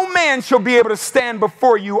 No man shall be able to stand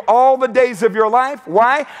before you all the days of your life.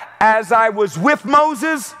 Why? As I was with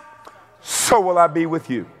Moses, so will I be with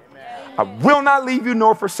you. I will not leave you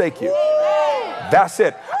nor forsake you. That's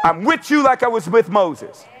it. I'm with you like I was with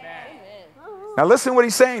Moses. Now listen what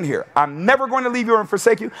he's saying here. I'm never going to leave you or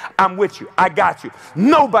forsake you. I'm with you. I got you.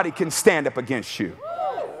 Nobody can stand up against you.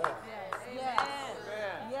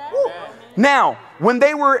 Now, when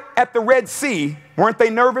they were at the Red Sea, weren't they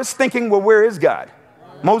nervous, thinking, well, where is God?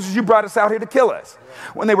 Moses, you brought us out here to kill us.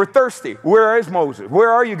 When they were thirsty, where is Moses?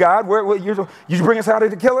 Where are you, God? You bring us out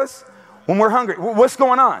here to kill us? When we're hungry, what's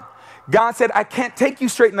going on? God said, I can't take you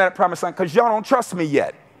straight in that promised land because y'all don't trust me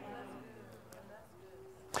yet.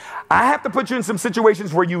 I have to put you in some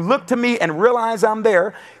situations where you look to me and realize I'm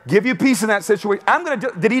there, give you peace in that situation.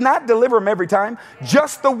 Did he not deliver them every time?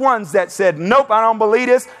 Just the ones that said, nope, I don't believe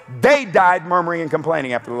this, they died murmuring and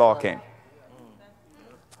complaining after the law came.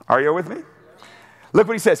 Are you with me? Look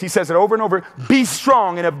what he says. He says it over and over. Be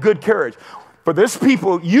strong and of good courage. For this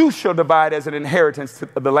people you shall divide as an inheritance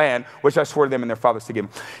of the land, which I swore to them and their fathers to give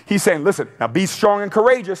them. He's saying, listen, now be strong and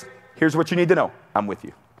courageous. Here's what you need to know. I'm with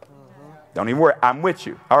you. Don't even worry. I'm with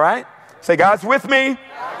you. All right? Say, God's with me.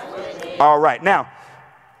 God's with me. All right. Now,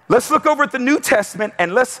 let's look over at the New Testament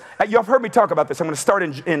and you've heard me talk about this. I'm going to start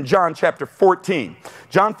in John chapter 14.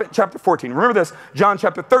 John chapter 14. Remember this. John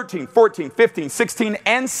chapter 13, 14, 15, 16,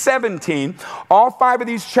 and 17. All 5 of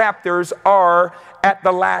these chapters are at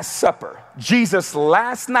the Last Supper. Jesus'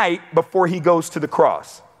 last night before he goes to the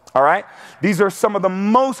cross. All right? These are some of the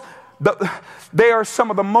most... They are some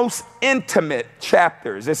of the most intimate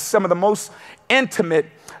chapters. It's some of the most intimate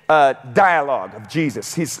dialogue of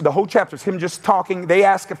Jesus. The whole chapter is him just talking. They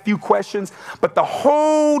ask a few questions, but the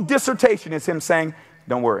whole dissertation is him saying,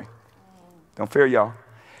 don't worry. Don't fear, y'all.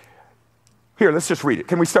 Here, let's just read it.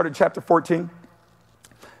 Can we start at chapter 14?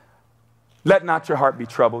 Let not your heart be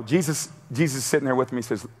troubled. Jesus is sitting there with me. He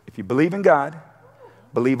says, if you believe in God,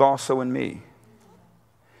 believe also in me.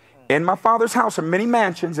 In my Father's house are many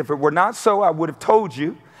mansions. If it were not so, I would have told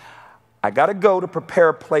you. I got to go to prepare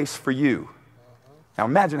a place for you. Now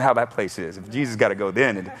imagine how that place is. If Jesus got to go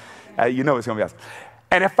then, and you know it's going to be awesome.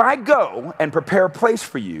 And if I go and prepare a place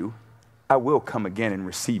for you, I will come again and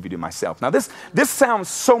receive you to myself. Now this sounds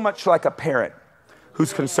so much like a parent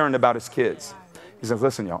who's concerned about his kids. He says,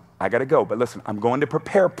 listen, y'all, I got to go. But listen, I'm going to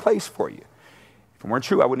prepare a place for you. If it weren't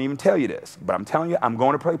true, I wouldn't even tell you this. But I'm telling you, I'm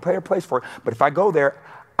going to prepare a place for you. But if I go there,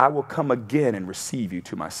 I will come again and receive you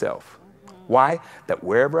to myself. Why? That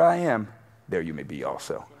wherever I am, there you may be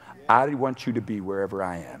also. I want you to be wherever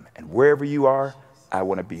I am. And wherever you are, I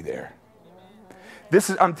want to be there.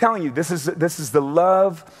 I'm telling you, this is the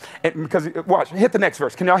love. And because, watch, hit the next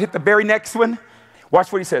verse. Can y'all hit the very next one?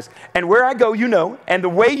 Watch what he says. And where I go, you know, and the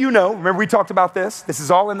way you know, remember we talked about this? This is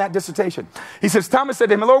all in that dissertation. He says, Thomas said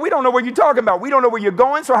to him, Lord, we don't know what you're talking about. We don't know where you're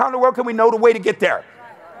going, so how in the world can we know the way to get there?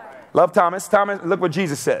 Love Thomas. Thomas, look what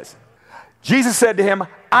Jesus says. Jesus said to him,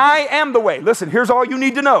 I am the way. Listen, here's all you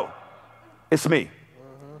need to know. It's me.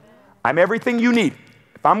 I'm everything you need.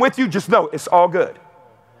 If I'm with you, just know it's all good.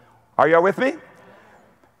 Are y'all with me?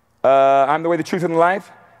 I'm the way, the truth, and the life.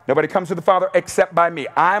 Nobody comes to the Father except by me.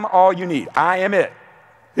 I'm all you need. I am it.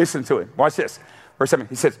 Listen to it. Watch this. Verse 7.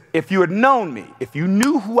 He says, if you had known me, if you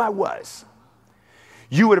knew who I was,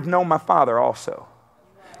 you would have known my Father also.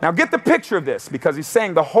 Now get the picture of this, because he's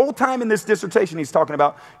saying the whole time in this dissertation he's talking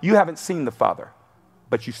about, you haven't seen the Father,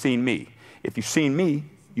 but you've seen me. If you've seen me,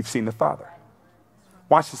 you've seen the Father.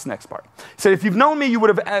 Watch this next part. He said, if you've known me, you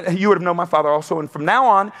would have known my Father also. And from now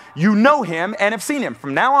on, you know him and have seen him.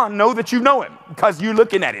 From now on, know that you know him because you're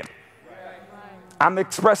looking at him. I'm the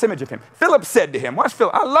express image of him. Philip said to him, watch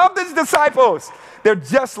Philip, I love these disciples. They're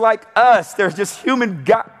just like us. They're just human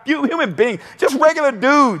beings, just regular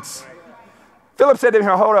dudes. Philip said to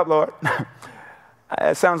him, hold up, Lord.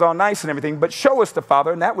 It sounds all nice and everything, but show us the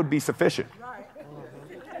Father, and that would be sufficient.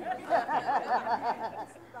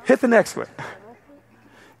 Hit the next one.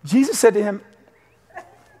 Jesus said to him,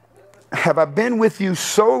 have I been with you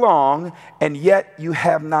so long, and yet you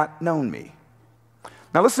have not known me?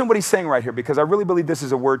 Now listen to what he's saying right here, because I really believe this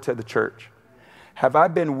is a word to the church. Have I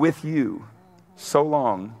been with you so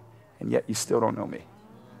long, and yet you still don't know me?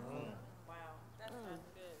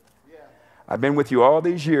 I've been with you all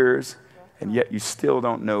these years, and yet you still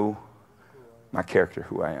don't know my character,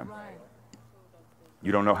 who I am.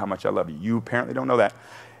 You don't know how much I love you. You apparently don't know that.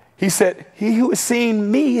 He said, he who has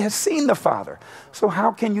seen me has seen the Father. So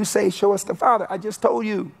how can you say, show us the Father? I just told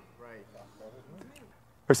you.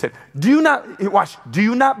 Or said, do you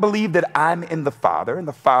not believe that I'm in the Father and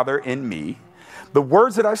the Father in me? The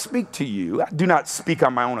words that I speak to you, I do not speak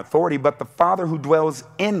on my own authority, but the Father who dwells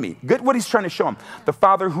in me. Good what he's trying to show him. The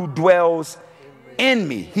Father who dwells in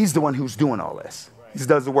me. He's the one who's doing all this. He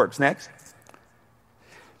does the works. Next.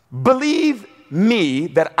 Believe me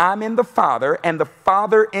that I'm in the Father and the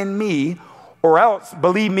Father in me, or else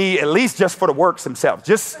believe me at least just for the works themselves.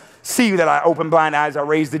 Just see that I open blind eyes, I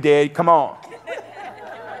raise the dead. Come on.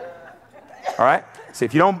 All right? So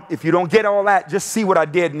if you don't get all that, just see what I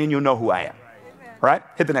did and then you'll know who I am. All right?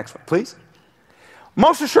 Hit the next one, please.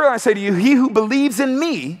 Most assuredly I say to you, he who believes in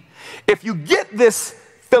me, if you get this,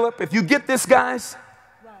 Philip, if you get this, guys,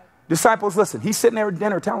 disciples, listen, he's sitting there at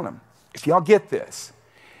dinner telling them, if y'all get this,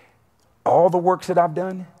 all the works that I've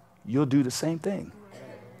done, you'll do the same thing.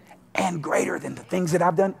 And greater than the things that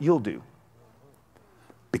I've done, you'll do.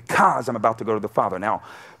 Because I'm about to go to the Father. Now,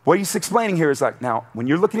 what he's explaining here is like, now, when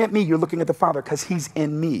you're looking at me, you're looking at the Father because he's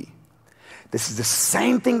in me. This is the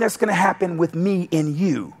same thing that's going to happen with me in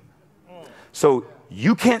you. So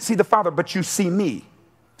you can't see the Father, but you see me.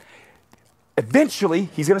 Eventually,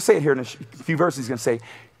 he's going to say it here in a few verses, he's going to say,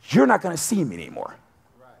 you're not going to see me anymore.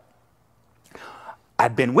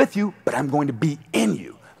 I've been with you, but I'm going to be in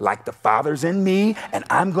you. Like the Father's in me, and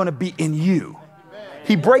I'm going to be in you.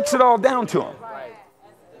 He breaks it all down to him.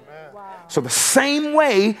 So the same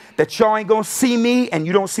way that y'all ain't going to see me and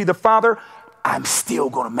you don't see the Father, I'm still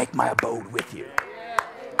going to make my abode with you.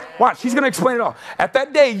 Watch, he's going to explain it all. At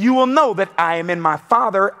that day, you will know that I am in my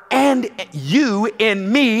Father and you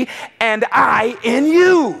in me and I in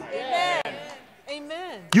you.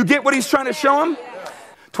 Amen. You get what he's trying to show him?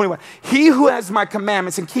 21. He who has my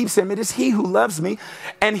commandments and keeps them, it is he who loves me.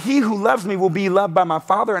 And he who loves me will be loved by my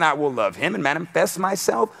Father, and I will love him and manifest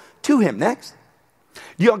myself to him. Next.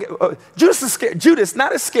 Judas,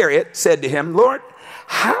 not Iscariot, said to him, Lord,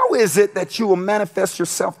 how is it that you will manifest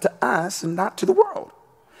yourself to us and not to the world?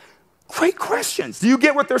 Great questions. Do you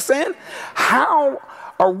get what they're saying? How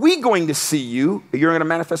are we going to see you? You're going to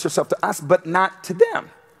manifest yourself to us, but not to them.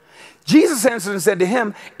 Jesus answered and said to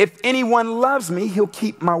him, if anyone loves me, he'll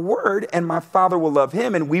keep my word, and my Father will love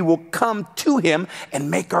him, and we will come to him and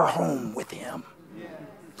make our home with him.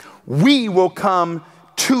 We will come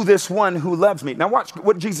to this one who loves me. Now watch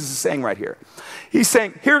what Jesus is saying right here. He's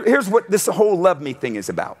saying, here's what this whole love me thing is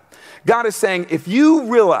about. God is saying, if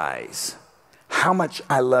you realize how much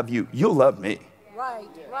I love you, you'll love me. Right.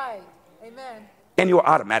 Amen. And you'll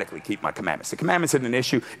automatically keep my commandments. The commandments isn't an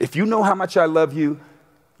issue. If you know how much I love you,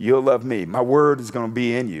 you'll love me. My word is going to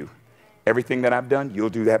be in you. Everything that I've done, you'll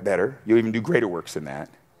do that better. You'll even do greater works than that.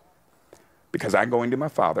 Because I'm going to my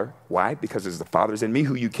Father. Why? Because as the Father's in me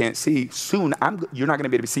who you can't see, soon you're not going to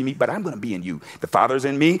be able to see me, but I'm going to be in you. The Father's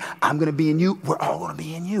in me, I'm going to be in you. We're all going to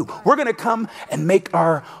be in you. We're going to come and make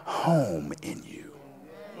our home in you.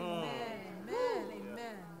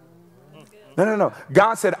 Amen. No.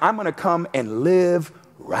 God said, I'm going to come and live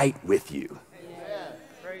right with you.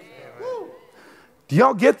 Do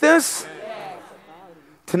y'all get this?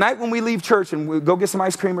 Tonight when we leave church and we go get some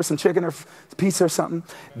ice cream or some chicken or pizza or something,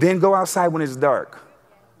 then go outside when it's dark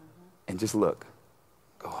and just look.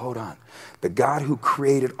 Go, hold on. The God who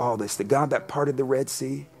created all this, the God that parted the Red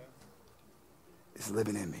Sea is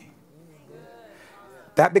living in me.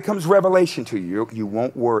 That becomes revelation to you. You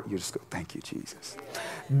won't worry. You just go, thank you, Jesus.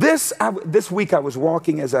 This week I was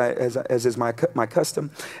walking as is my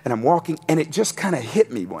custom, and I'm walking, and it just kind of hit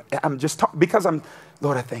me. Lord,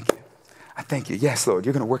 I thank you. I thank you. Yes, Lord,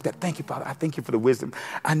 you're going to work that. Thank you, Father. I thank you for the wisdom.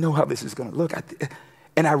 I know how this is going to look.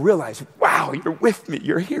 And I realized, wow, you're with me.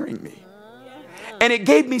 You're hearing me. And it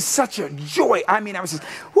gave me such a joy. I mean, I was just,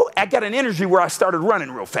 whoo, I got an energy where I started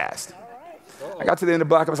running real fast. I got to the end of the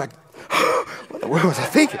block. I was like, what the world was I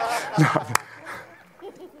thinking? No.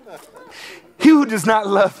 He who does not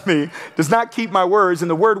love me does not keep my words,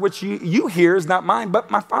 and the word which you hear is not mine,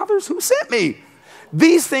 but my Father's who sent me.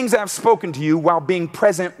 These things I have spoken to you while being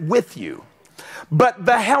present with you. But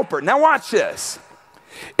the helper, now watch this.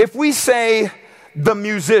 If we say the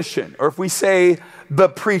musician, or if we say the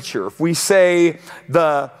preacher, if we say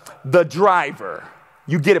the driver,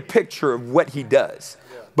 you get a picture of what he does.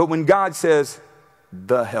 But when God says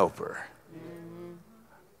the helper,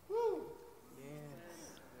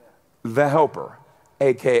 the helper,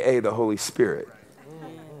 aka the Holy Spirit,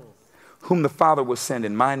 whom the Father will send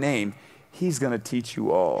in my name, he's going to teach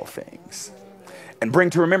you all things and bring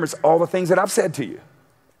to remembrance all the things that I've said to you.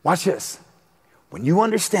 Watch this. When you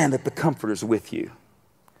understand that the Comforter's with you,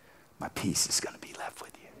 my peace is going to be left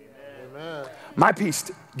with you. Amen. My peace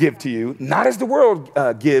to give to you, not as the world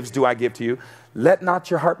gives, do I give to you. Let not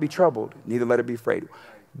your heart be troubled, neither let it be afraid.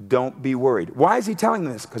 Don't be worried. Why is he telling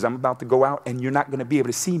this? Because I'm about to go out and you're not going to be able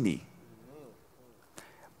to see me.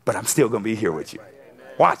 But I'm still going to be here with you.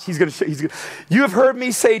 Watch, he's going to show you. You have heard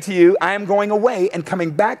me say to you, I am going away and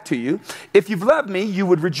coming back to you. If you've loved me, you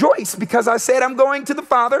would rejoice because I said I'm going to the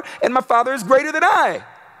Father and my Father is greater than I.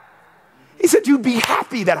 He said, you'd be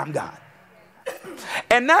happy that I'm gone.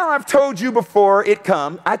 And now I've told you before it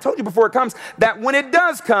comes, that when it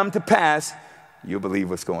does come to pass, you'll believe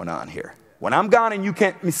what's going on here. When I'm gone and you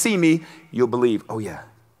can't see me, you'll believe, oh yeah,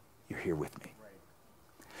 you're here with me.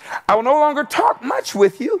 I will no longer talk much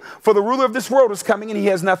with you, for the ruler of this world is coming and he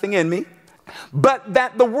has nothing in me. But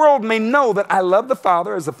that the world may know that I love the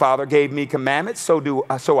Father as the Father gave me commandments, so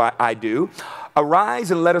I do.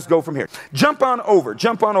 Arise and let us go from here. Jump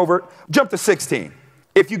to 16.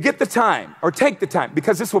 If you get the time, or take the time,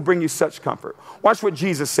 because this will bring you such comfort. Watch what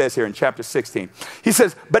Jesus says here in chapter 16. He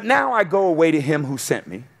says, but now I go away to him who sent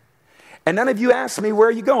me. And none of you asked me, where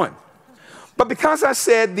are you going? But because I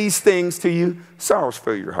said these things to you, sorrows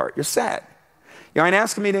fill your heart. You're sad. You ain't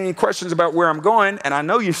asking me any questions about where I'm going, and I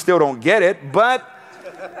know you still don't get it, but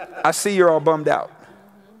I see you're all bummed out.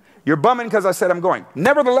 You're bumming because I said I'm going.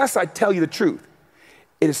 Nevertheless, I tell you the truth.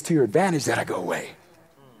 It is to your advantage that I go away.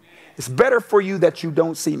 It's better for you that you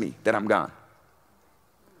don't see me, that I'm gone.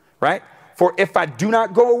 Right? For if I do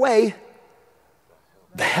not go away,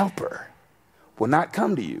 the helper will not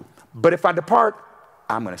come to you. But if I depart,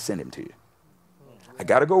 I'm going to send him to you. I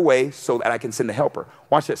got to go away so that I can send the helper.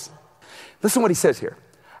 Watch this. Listen to what he says here.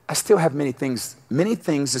 I still have many things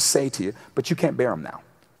to say to you, but you can't bear them now.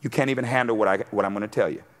 You can't even handle what I'm going to tell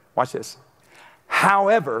you. Watch this.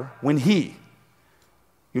 However, when he,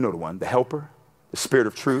 you know the one, the helper, the Spirit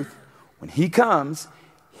of truth, when he comes,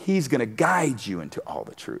 he's going to guide you into all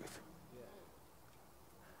the truth.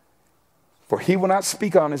 For he will not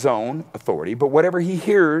speak on his own authority, but whatever he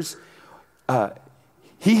hears,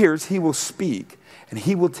 he will speak, and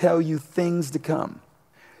he will tell you things to come.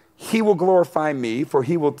 He will glorify me, for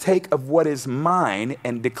he will take of what is mine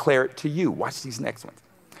and declare it to you. Watch these next ones.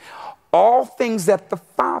 All things that the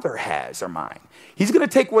Father has are mine. He's going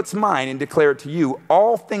to take what's mine and declare it to you.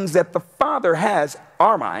 All things that the Father has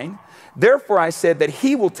are mine. Therefore, I said that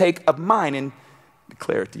he will take of mine and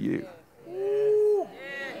declare it to you.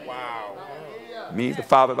 Wow. Me, the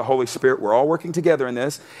Father, the Holy Spirit, we're all working together in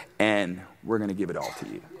this, and we're going to give it all to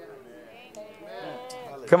you.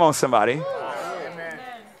 Come on, somebody.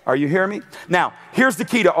 Are you hearing me? Now, here's the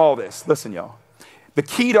key to all this. Listen, y'all. The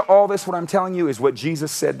key to all this, what I'm telling you, is what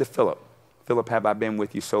Jesus said to Philip. Philip, have I been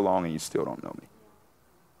with you so long and you still don't know me?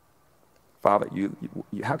 Father,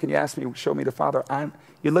 how can you ask me, show me the Father?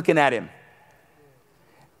 You're looking at him.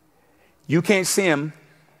 You can't see him,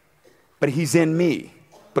 but he's in me.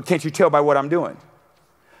 But can't you tell by what I'm doing?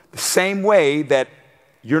 The same way that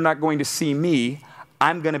you're not going to see me,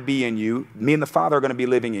 I'm going to be in you. Me and the Father are going to be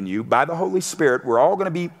living in you. By the Holy Spirit, we're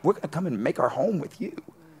going to come and make our home with you.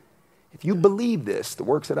 If you believe this, the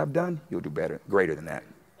works that I've done, you'll do better, greater than that.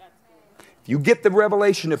 If you get the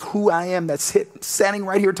revelation of who I am that's standing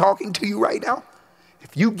right here talking to you right now,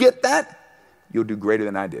 if you get that, you'll do greater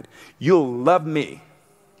than I did. You'll love me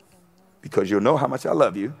because you'll know how much I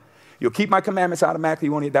love you. You'll keep my commandments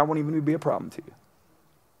automatically. That won't even be a problem to you.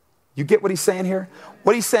 You get what he's saying here?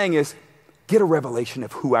 What he's saying is, get a revelation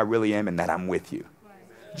of who I really am and that I'm with you.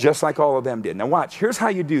 Just like all of them did. Now watch, here's how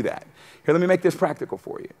you do that. Here, let me make this practical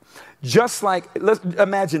for you. Just like, let's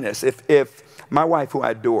imagine this. If my wife, who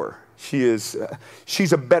I adore, she's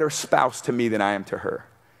a better spouse to me than I am to her.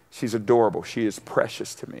 She's adorable. She is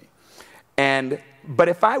precious to me. But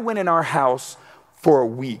if I went in our house for a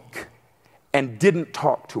week and didn't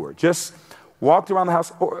talk to her, just walked around the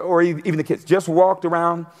house, or even the kids, just walked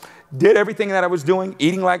around, did everything that I was doing,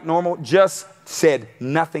 eating like normal, just said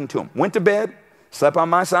nothing to them. Went to bed, slept on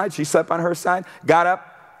my side, she slept on her side, got up.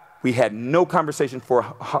 We had no conversation for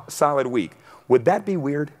a solid week. Would that be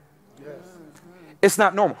weird? Yes. It's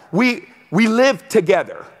not normal. We live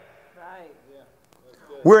together. Right.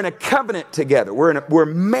 We're in a covenant together. We're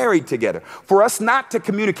married together. For us not to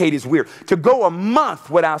communicate is weird. To go a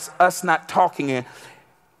month without us not talking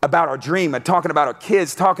about our dream and talking about our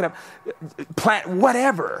kids, talking about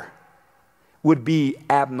whatever would be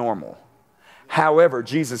abnormal. However,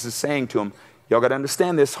 Jesus is saying to him, y'all got to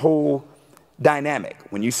understand this whole dynamic.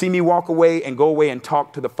 When you see me walk away and go away and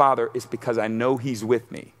talk to the Father, it's because I know he's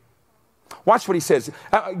with me. Watch what he says.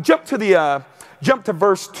 Jump to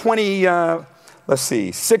verse 20,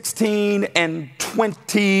 16 and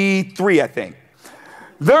 23, I think.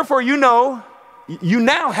 Therefore, you know, you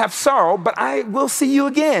now have sorrow, but I will see you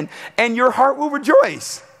again, and your heart will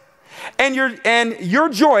rejoice. And your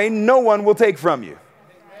joy no one will take from you.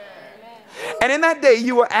 And in that day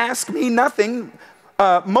you will ask me nothing.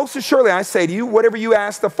 Most assuredly, I say to you, whatever you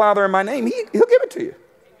ask the Father in my name, he'll give it to you.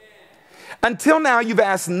 Until now, you've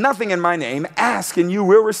asked nothing in my name. Ask and you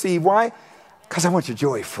will receive. Why? Because I want your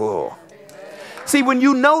joy full. See, when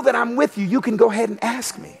you know that I'm with you, you can go ahead and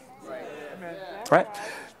ask me. Right?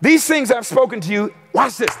 These things I've spoken to you.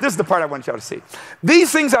 Watch this. This is the part I want y'all to see.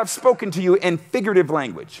 These things I've spoken to you in figurative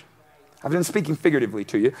language. I've been speaking figuratively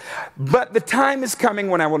to you. But the time is coming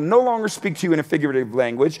when I will no longer speak to you in a figurative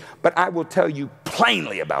language, but I will tell you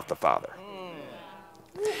plainly about the Father.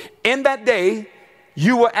 In that day,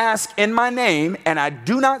 you will ask in my name, and I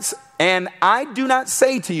do not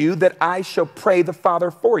say to you that I shall pray the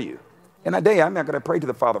Father for you. In that day, I'm not going to pray to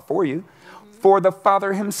the Father for you, for the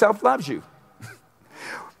Father himself loves you.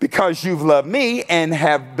 Because you've loved me and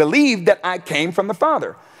have believed that I came from the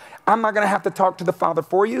Father. I'm not going to have to talk to the Father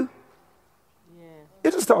for you. You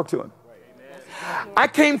just talk to him. I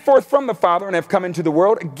came forth from the Father and have come into the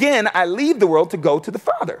world. Again, I leave the world to go to the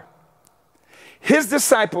Father. His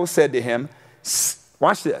disciples said to him,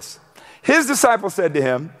 watch this. His disciples said to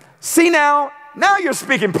him, see now you're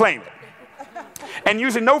speaking plainly. And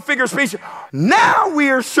using no figure of speech. Now we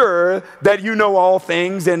are sure that you know all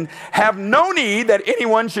things and have no need that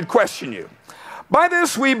anyone should question you. By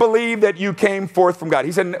this we believe that you came forth from God.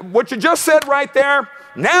 He said, what you just said right there,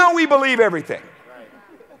 now we believe everything.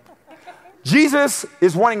 Jesus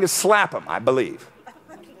is wanting to slap him, I believe.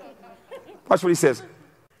 Watch what he says.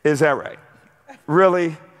 Is that right?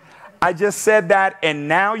 Really? I just said that and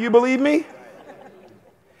now you believe me?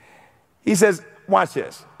 He says, watch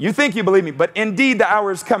this. You think you believe me, but indeed the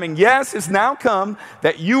hour is coming. Yes, it's now come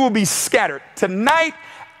that you will be scattered. Tonight,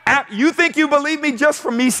 you think you believe me just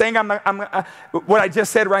from me saying what I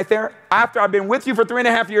just said right there? After I've been with you for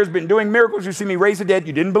 3.5 years, been doing miracles, you see me raise the dead.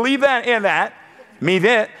 You didn't believe that. Me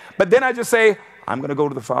then. But then I just say, I'm going to go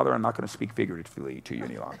to the Father. I'm not going to speak figuratively to you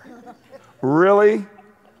any longer. Really?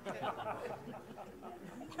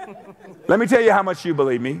 Let me tell you how much you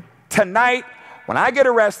believe me. Tonight, when I get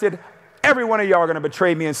arrested, every one of y'all are going to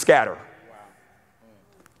betray me and scatter.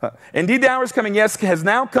 Indeed, the hour is coming, yes, has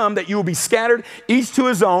now come that you will be scattered, each to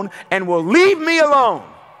his own, and will leave me alone.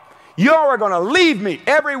 Y'all are going to leave me.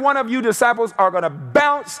 Every one of you disciples are going to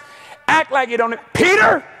bounce, act like you don't.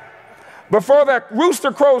 Peter, before the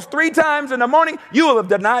rooster crows 3 times in the morning, you will have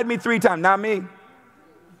denied me 3 times. Not me.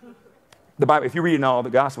 The Bible, if you read in all the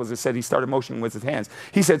Gospels, it said he started motioning with his hands.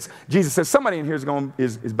 He says, Jesus says, somebody in here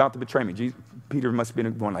is about to betray me. Peter must have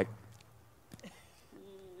been going like,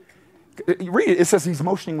 read it. It says he's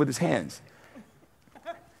motioning with his hands.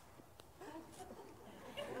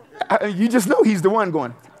 You just know he's the one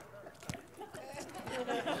going,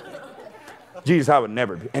 Jesus, I would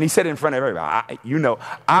never be. And he said it in front of everybody.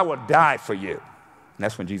 I will die for you. And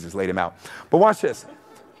that's when Jesus laid him out. But watch this.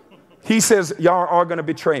 He says, y'all are all going to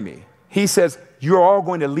betray me. He says, you're all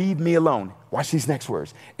going to leave me alone. Watch these next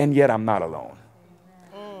words. And yet I'm not alone.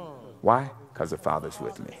 Why? Because the Father's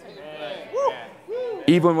with me.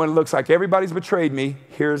 Even when it looks like everybody's betrayed me,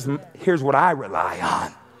 here's what I rely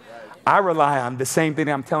on. I rely on the same thing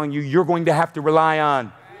I'm telling you you're going to have to rely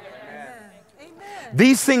on.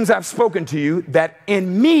 These things I've spoken to you, that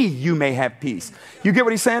in me you may have peace. You get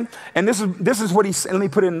what he's saying? And this is what he's, let me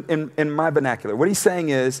put it in my vernacular. What he's saying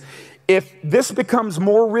is, if this becomes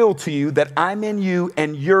more real to you, that I'm in you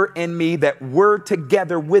and you're in me, that we're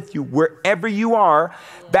together with you, wherever you are,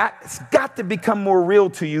 that's got to become more real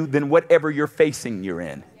to you than whatever you're facing you're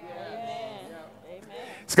in.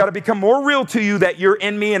 It's got to become more real to you that you're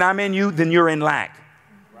in me and I'm in you than you're in lack.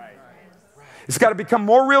 It's got to become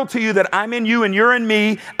more real to you that I'm in you and you're in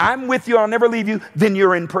me, I'm with you, I'll never leave you, than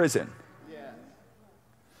you're in prison.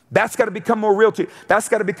 That's got to become more real to you. That's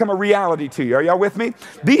got to become a reality to you. Are y'all with me?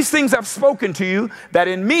 These things I've spoken to you, that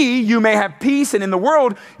in me you may have peace, and in the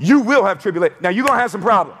world you will have tribulation. Now you're going to have some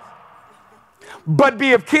problems. But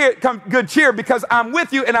be of good cheer, because I'm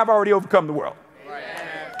with you and I've already overcome the world.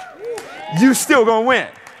 You still going to win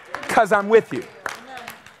because I'm with you.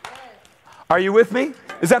 Are you with me?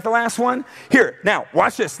 Is that the last one? Here, now,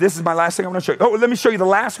 watch this. This is my last thing I'm going to show you. Oh, let me show you the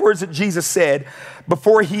last words that Jesus said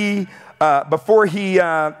after he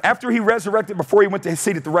resurrected, before he went to his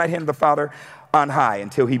seat at the right hand of the Father on high,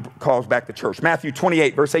 until he calls back the church. Matthew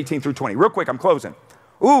 28, verse 18 through 20. Real quick, I'm closing.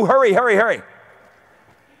 Ooh, hurry, hurry, hurry.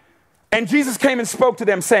 And Jesus came and spoke to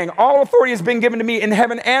them, saying, all authority has been given to me in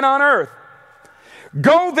heaven and on earth.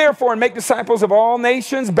 Go, therefore, and make disciples of all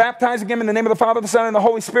nations, baptizing them in the name of the Father, the Son, and the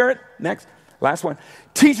Holy Spirit. Next, last one.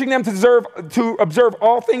 Teaching them to observe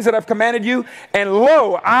all things that I've commanded you. And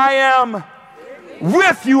lo, I am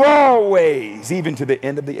with you always, even to the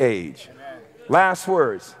end of the age. Amen. Last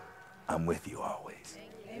words. I'm with you always.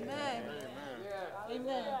 Amen.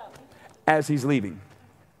 Amen. As he's leaving,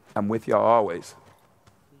 I'm with y'all always.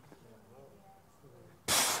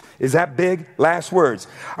 Is that big? Last words.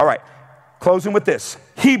 All right. Closing with this.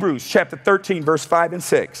 Hebrews chapter 13, verse 5 and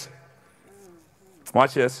 6.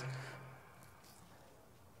 Watch this.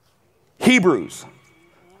 Hebrews.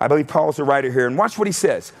 I believe Paul's the writer here. And watch what he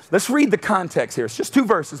says. Let's read the context here. It's just 2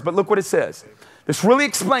 verses, but look what it says. This really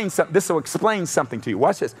explains something. This will explain something to you.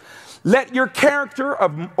 Watch this. Let your character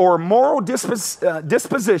or moral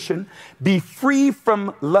disposition be free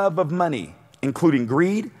from love of money, including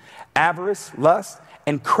greed, avarice, lust,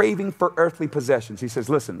 and craving for earthly possessions. He says,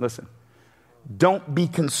 listen. Don't be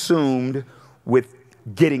consumed with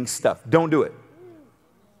getting stuff. Don't do it.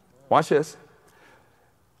 Watch this.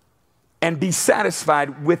 And be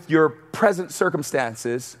satisfied with your present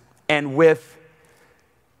circumstances and with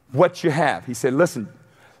what you have. He said, listen,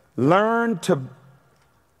 learn to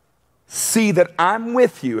see that I'm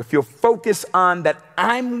with you. If you'll focus on that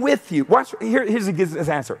I'm with you. Watch, here's his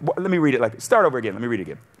answer. Let me read it like this. Start over again. Let me read it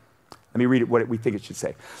again. Let me read it what we think it should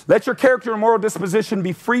say. Let your character and moral disposition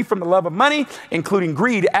be free from the love of money, including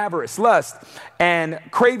greed, avarice, lust, and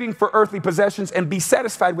craving for earthly possessions, and be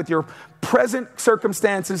satisfied with your present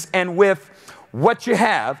circumstances and with what you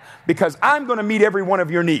have, because I'm going to meet every one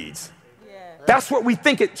of your needs. Yeah. That's what we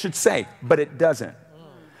think it should say, but it doesn't.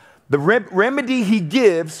 The remedy he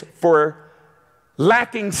gives for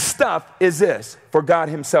lacking stuff is this. For God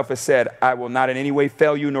himself has said, I will not in any way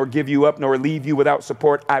fail you, nor give you up, nor leave you without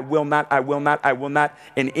support. I will not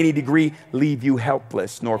in any degree leave you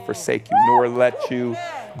helpless, nor forsake you, nor let you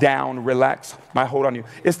down, relax my hold on you.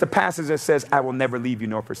 It's the passage that says, I will never leave you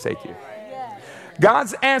nor forsake you.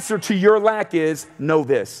 God's answer to your lack is, know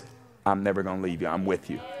this. I'm never going to leave you. I'm with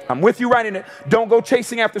you. I'm with you right in it. Don't go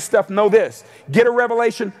chasing after stuff. Know this. Get a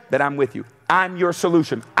revelation that I'm with you. I'm your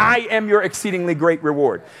solution. I am your exceedingly great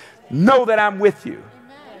reward. Know that I'm with you.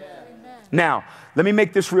 Amen. Now, let me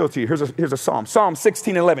make this real to you. Here's a psalm. Psalm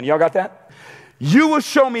 16:11. Y'all got that? You will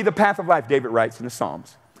show me the path of life, David writes in the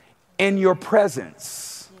Psalms. In your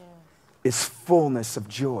presence is fullness of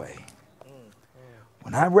joy.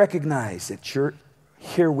 When I recognize that you're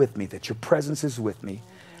here with me, that your presence is with me,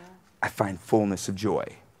 I find fullness of joy.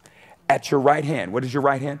 At your right hand, what is your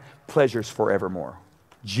right hand? Pleasures forevermore.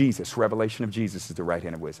 Jesus, revelation of Jesus is the right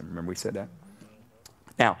hand of wisdom. Remember we said that?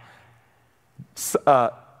 Now,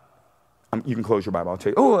 you can close your Bible. I'll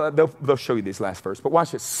tell you. They'll show you this last verse. But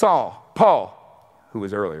watch this. Paul, who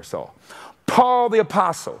was earlier Saul. Paul the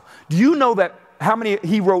apostle. Do you know that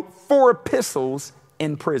he wrote 4 epistles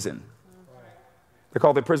in prison? They're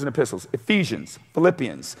called the prison epistles. Ephesians,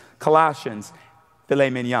 Philippians, Colossians,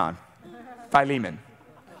 Philemon.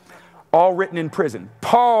 All written in prison.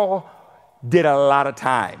 Paul did a lot of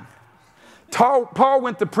time. Paul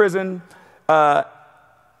went to prison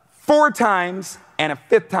 4 times and a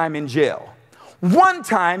 5th time in jail. 1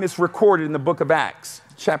 time is recorded in the book of Acts,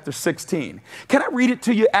 chapter 16. Can I read it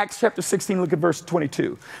to you? Acts chapter 16, look at verse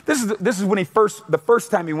 22. This is when the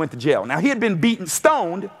first time he went to jail. Now he had been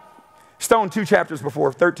stoned 2 chapters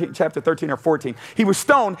before, chapter 13 or 14. He was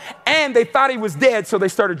stoned, and they thought he was dead, so they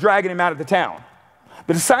started dragging him out of the town.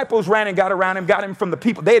 The disciples ran and got around him, got him from the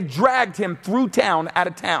people. They had dragged him through town, out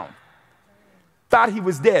of town. Thought he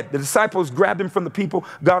was dead. The disciples grabbed him from the people,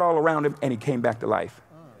 got all around him, and he came back to life.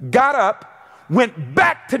 Got up, went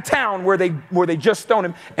back to town where they just stoned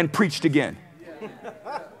him, and preached again.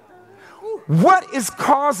 What is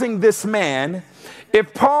causing this man?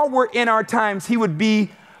 If Paul were in our times, he would be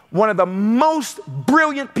one of the most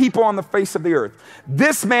brilliant people on the face of the earth.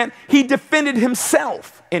 This man, he defended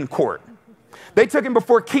himself in court. They took him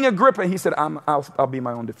before King Agrippa. He said, I'll be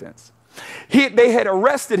my own defense. They had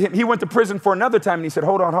arrested him. He went to prison for another time, and he said,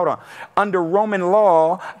 hold on. Under Roman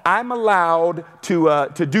law, I'm allowed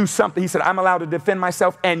to do something. He said, I'm allowed to defend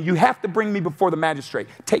myself, and you have to bring me before the magistrate.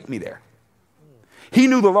 Take me there. He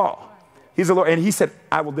knew the law. He's a lawyer, and he said,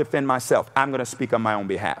 I will defend myself. I'm going to speak on my own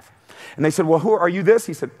behalf. And they said, well, who are you this?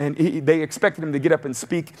 He said, and they expected him to get up and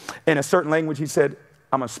speak in a certain language. He said,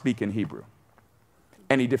 I'm going to speak in Hebrew.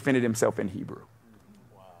 And he defended himself in Hebrew.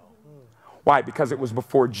 Why? Because it was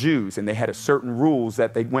before Jews, and they had a certain rules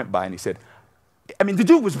that they went by. And he said, I mean, the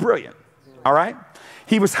dude was brilliant, all right?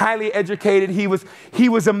 He was highly educated. He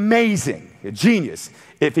was amazing, a genius,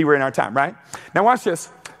 if he were in our time, right? Now watch this.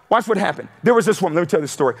 Watch what happened. There was this woman. Let me tell you the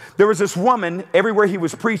story. There was this woman everywhere he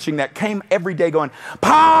was preaching that came every day going,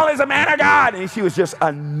 Paul is a man of God. And she was just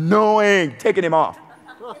annoying, taking him off.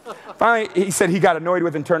 Finally, he said he got annoyed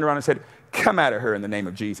with and turned around and said, come out of her in the name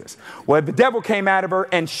of Jesus. Well, the devil came out of her,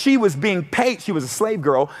 and she was being paid. She was a slave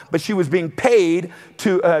girl, but she was being paid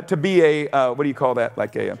to be a, what do you call that?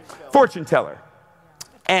 Like a fortune teller.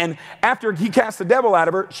 And after he cast the devil out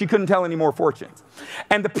of her, she couldn't tell any more fortunes.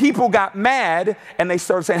 And the people got mad, and they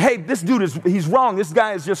started saying, hey, this dude he's wrong. This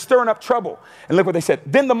guy is just stirring up trouble. And look what they said.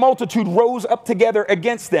 Then the multitude rose up together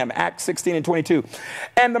against them, Acts 16 and 22.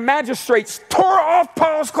 And the magistrates tore off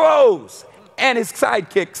Paul's clothes and his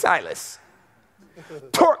sidekick, Silas.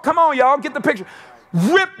 Come on, y'all, get the picture.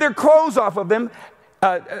 Ripped their clothes off of them,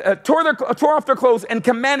 tore off their clothes, and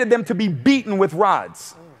commanded them to be beaten with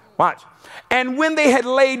rods. Watch. And when they had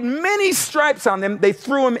laid many stripes on them, they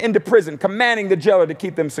threw him into prison, commanding the jailer to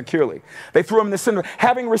keep them securely. They threw him in the center.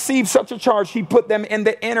 Having received such a charge, he put them in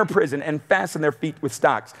the inner prison and fastened their feet with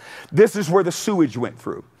stocks. This is where the sewage went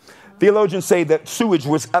through. Theologians say that sewage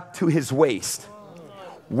was up to his waist.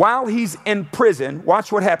 While he's in prison,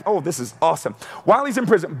 watch what happened. Oh, this is awesome. While he's in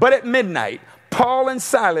prison, but at midnight, Paul and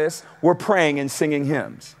Silas were praying and singing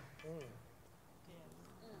hymns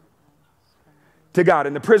to God,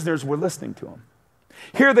 and the prisoners were listening to him.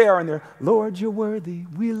 Here they are, and they're, Lord, you're worthy.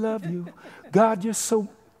 We love you. God, you're so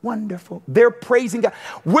wonderful. They're praising God.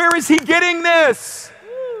 Where is he getting this?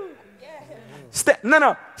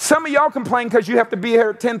 No. Some of y'all complain because you have to be here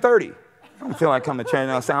at 10:30. I don't feel like coming to church.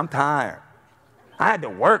 I say, I'm tired. I had to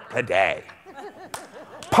work today.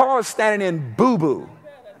 Paul is standing in boo-boo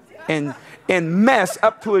and in mess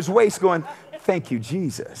up to his waist going, thank you,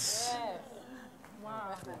 Jesus.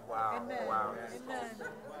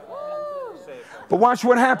 But watch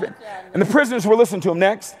what happened. And the prisoners were listening to him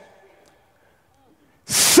next.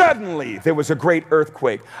 Suddenly, there was a great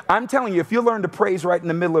earthquake. I'm telling you, if you learn to praise right in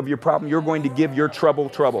the middle of your problem, you're going to give your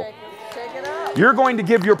trouble. You're going to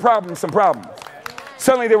give your problem some problems.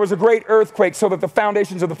 Suddenly there was a great earthquake so that the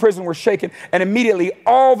foundations of the prison were shaken, and immediately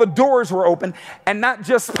all the doors were open, and not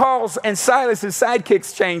just Paul's and Silas's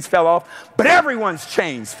sidekicks' chains fell off, but everyone's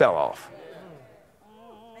chains fell off.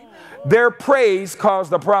 Their praise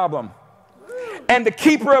caused a problem. And the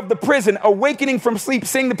keeper of the prison, awakening from sleep,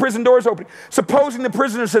 seeing the prison doors open, supposing the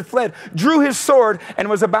prisoners had fled, drew his sword and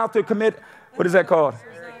was about to commit, what is that called?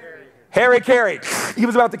 Harry-carry. He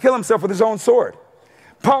was about to kill himself with his own sword.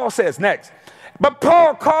 Paul says next, but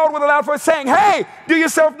Paul called with a loud voice saying, hey, do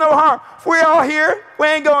yourself no harm. We're all here. We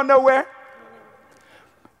ain't going nowhere.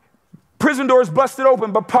 Prison doors busted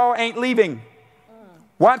open, but Paul ain't leaving.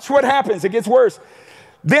 Watch what happens. It gets worse.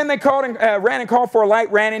 Then they ran and called for a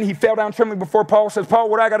light, ran in. He fell down trembling before Paul. Says, Paul,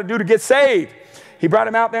 what do I got to do to get saved? He brought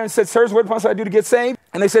him out there and said, sirs, what must I do to get saved?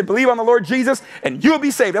 And they said, believe on the Lord Jesus and you'll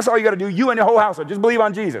be saved. That's all you got to do. You and your whole household. Just believe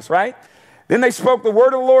on Jesus, right? Then they spoke the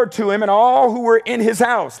word of the Lord to him and all who were in his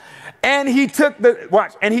house. And he took them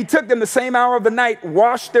the same hour of the night,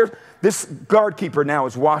 this guard keeper now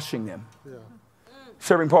is washing them. Yeah.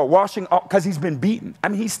 Serving Paul, washing, because he's been beaten. I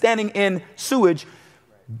mean, he's standing in sewage,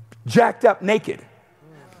 jacked up naked.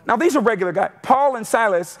 Now, these are regular guys. Paul and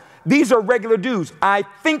Silas, these are regular dudes. I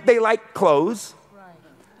think they like clothes.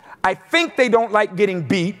 I think they don't like getting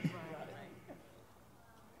beat.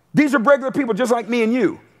 These are regular people just like me and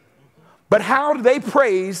you. But how do they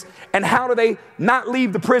praise and how do they not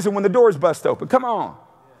leave the prison when the doors bust open? Come on.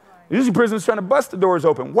 Usually prisoners trying to bust the doors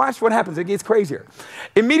open. Watch what happens. It gets crazier.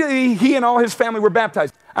 Immediately, he and all his family were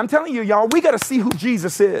baptized. I'm telling you, y'all, we got to see who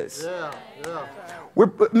Jesus is.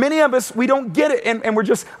 Many of us, we don't get it, and we're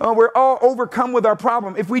just, we're all overcome with our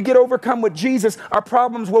problem. If we get overcome with Jesus, our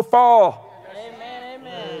problems will fall.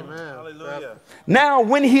 Amen. Hallelujah. Now,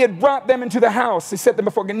 when he had brought them into the house, he set them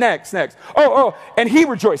before, next. And he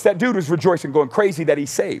rejoiced. That dude was rejoicing, going crazy that he's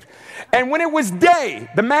saved. And when it was day,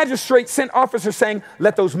 the magistrate sent officers saying,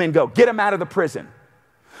 let those men go. Get them out of the prison.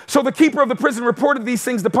 So the keeper of the prison reported these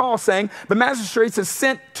things to Paul, saying, the magistrates have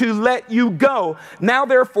sent to let you go. Now,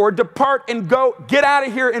 therefore, depart and go. Get out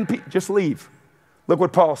of here and just leave. Look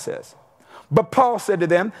what Paul says. But Paul said to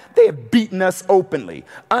them, they have beaten us openly.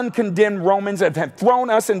 Uncondemned Romans have thrown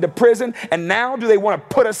us into prison, and now do they want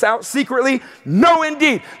to put us out secretly? No,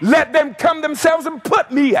 indeed. Let them come themselves and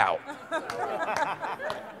put me out.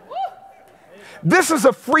 This is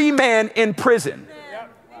a free man in prison.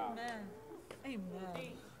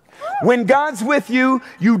 When God's with you,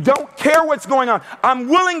 you don't care what's going on. I'm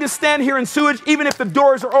willing to stand here in sewage even if the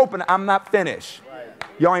doors are open. I'm not finished.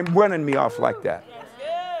 Y'all ain't running me off like that.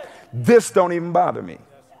 This don't even bother me.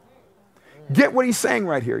 Get what he's saying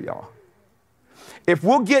right here, y'all. If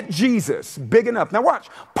we'll get Jesus big enough. Now watch.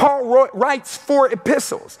 Paul writes 4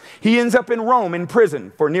 epistles. He ends up in Rome in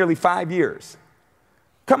prison for nearly 5 years.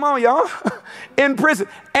 Come on, y'all. In prison.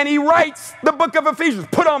 And he writes the book of Ephesians.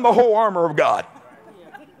 Put on the whole armor of God.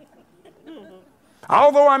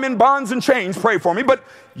 Although I'm in bonds and chains, pray for me, but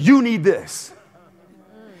you need this.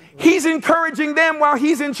 He's encouraging them while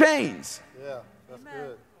he's in chains. Yeah, that's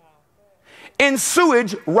good. In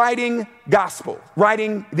sewage, writing gospel,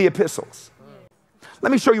 writing the epistles.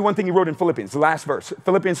 Let me show you one thing he wrote in Philippians, the last verse,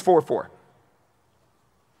 Philippians 4:4.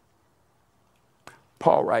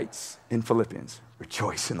 Paul writes in Philippians,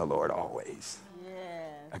 rejoice in the Lord always.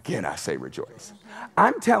 Again, I say rejoice.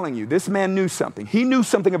 I'm telling you, this man knew something. He knew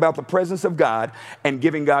something about the presence of God and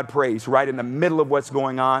giving God praise right in the middle of what's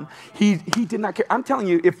going on. He did not care. I'm telling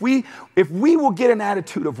you, if we will get an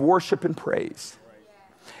attitude of worship and praise,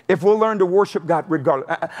 if we'll learn to worship God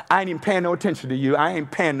regardless, I ain't even paying no attention to you. I ain't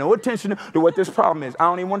paying no attention to what this problem is. I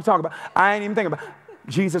don't even want to talk about it. I ain't even thinking about it.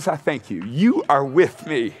 Jesus, I thank you. You are with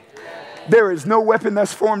me. There is no weapon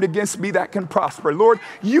that's formed against me that can prosper. Lord,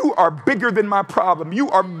 you are bigger than my problem.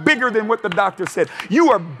 You are bigger than what the doctor said.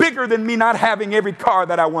 You are bigger than me not having every car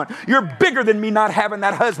that I want. You're bigger than me not having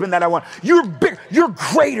that husband that I want. You're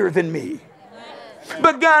greater than me.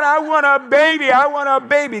 But God, I want a baby. I want a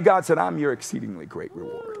baby. God said, I'm your exceedingly great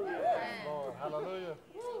reward. Hallelujah.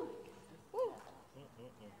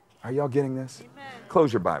 Are y'all getting this?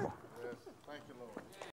 Close your Bible.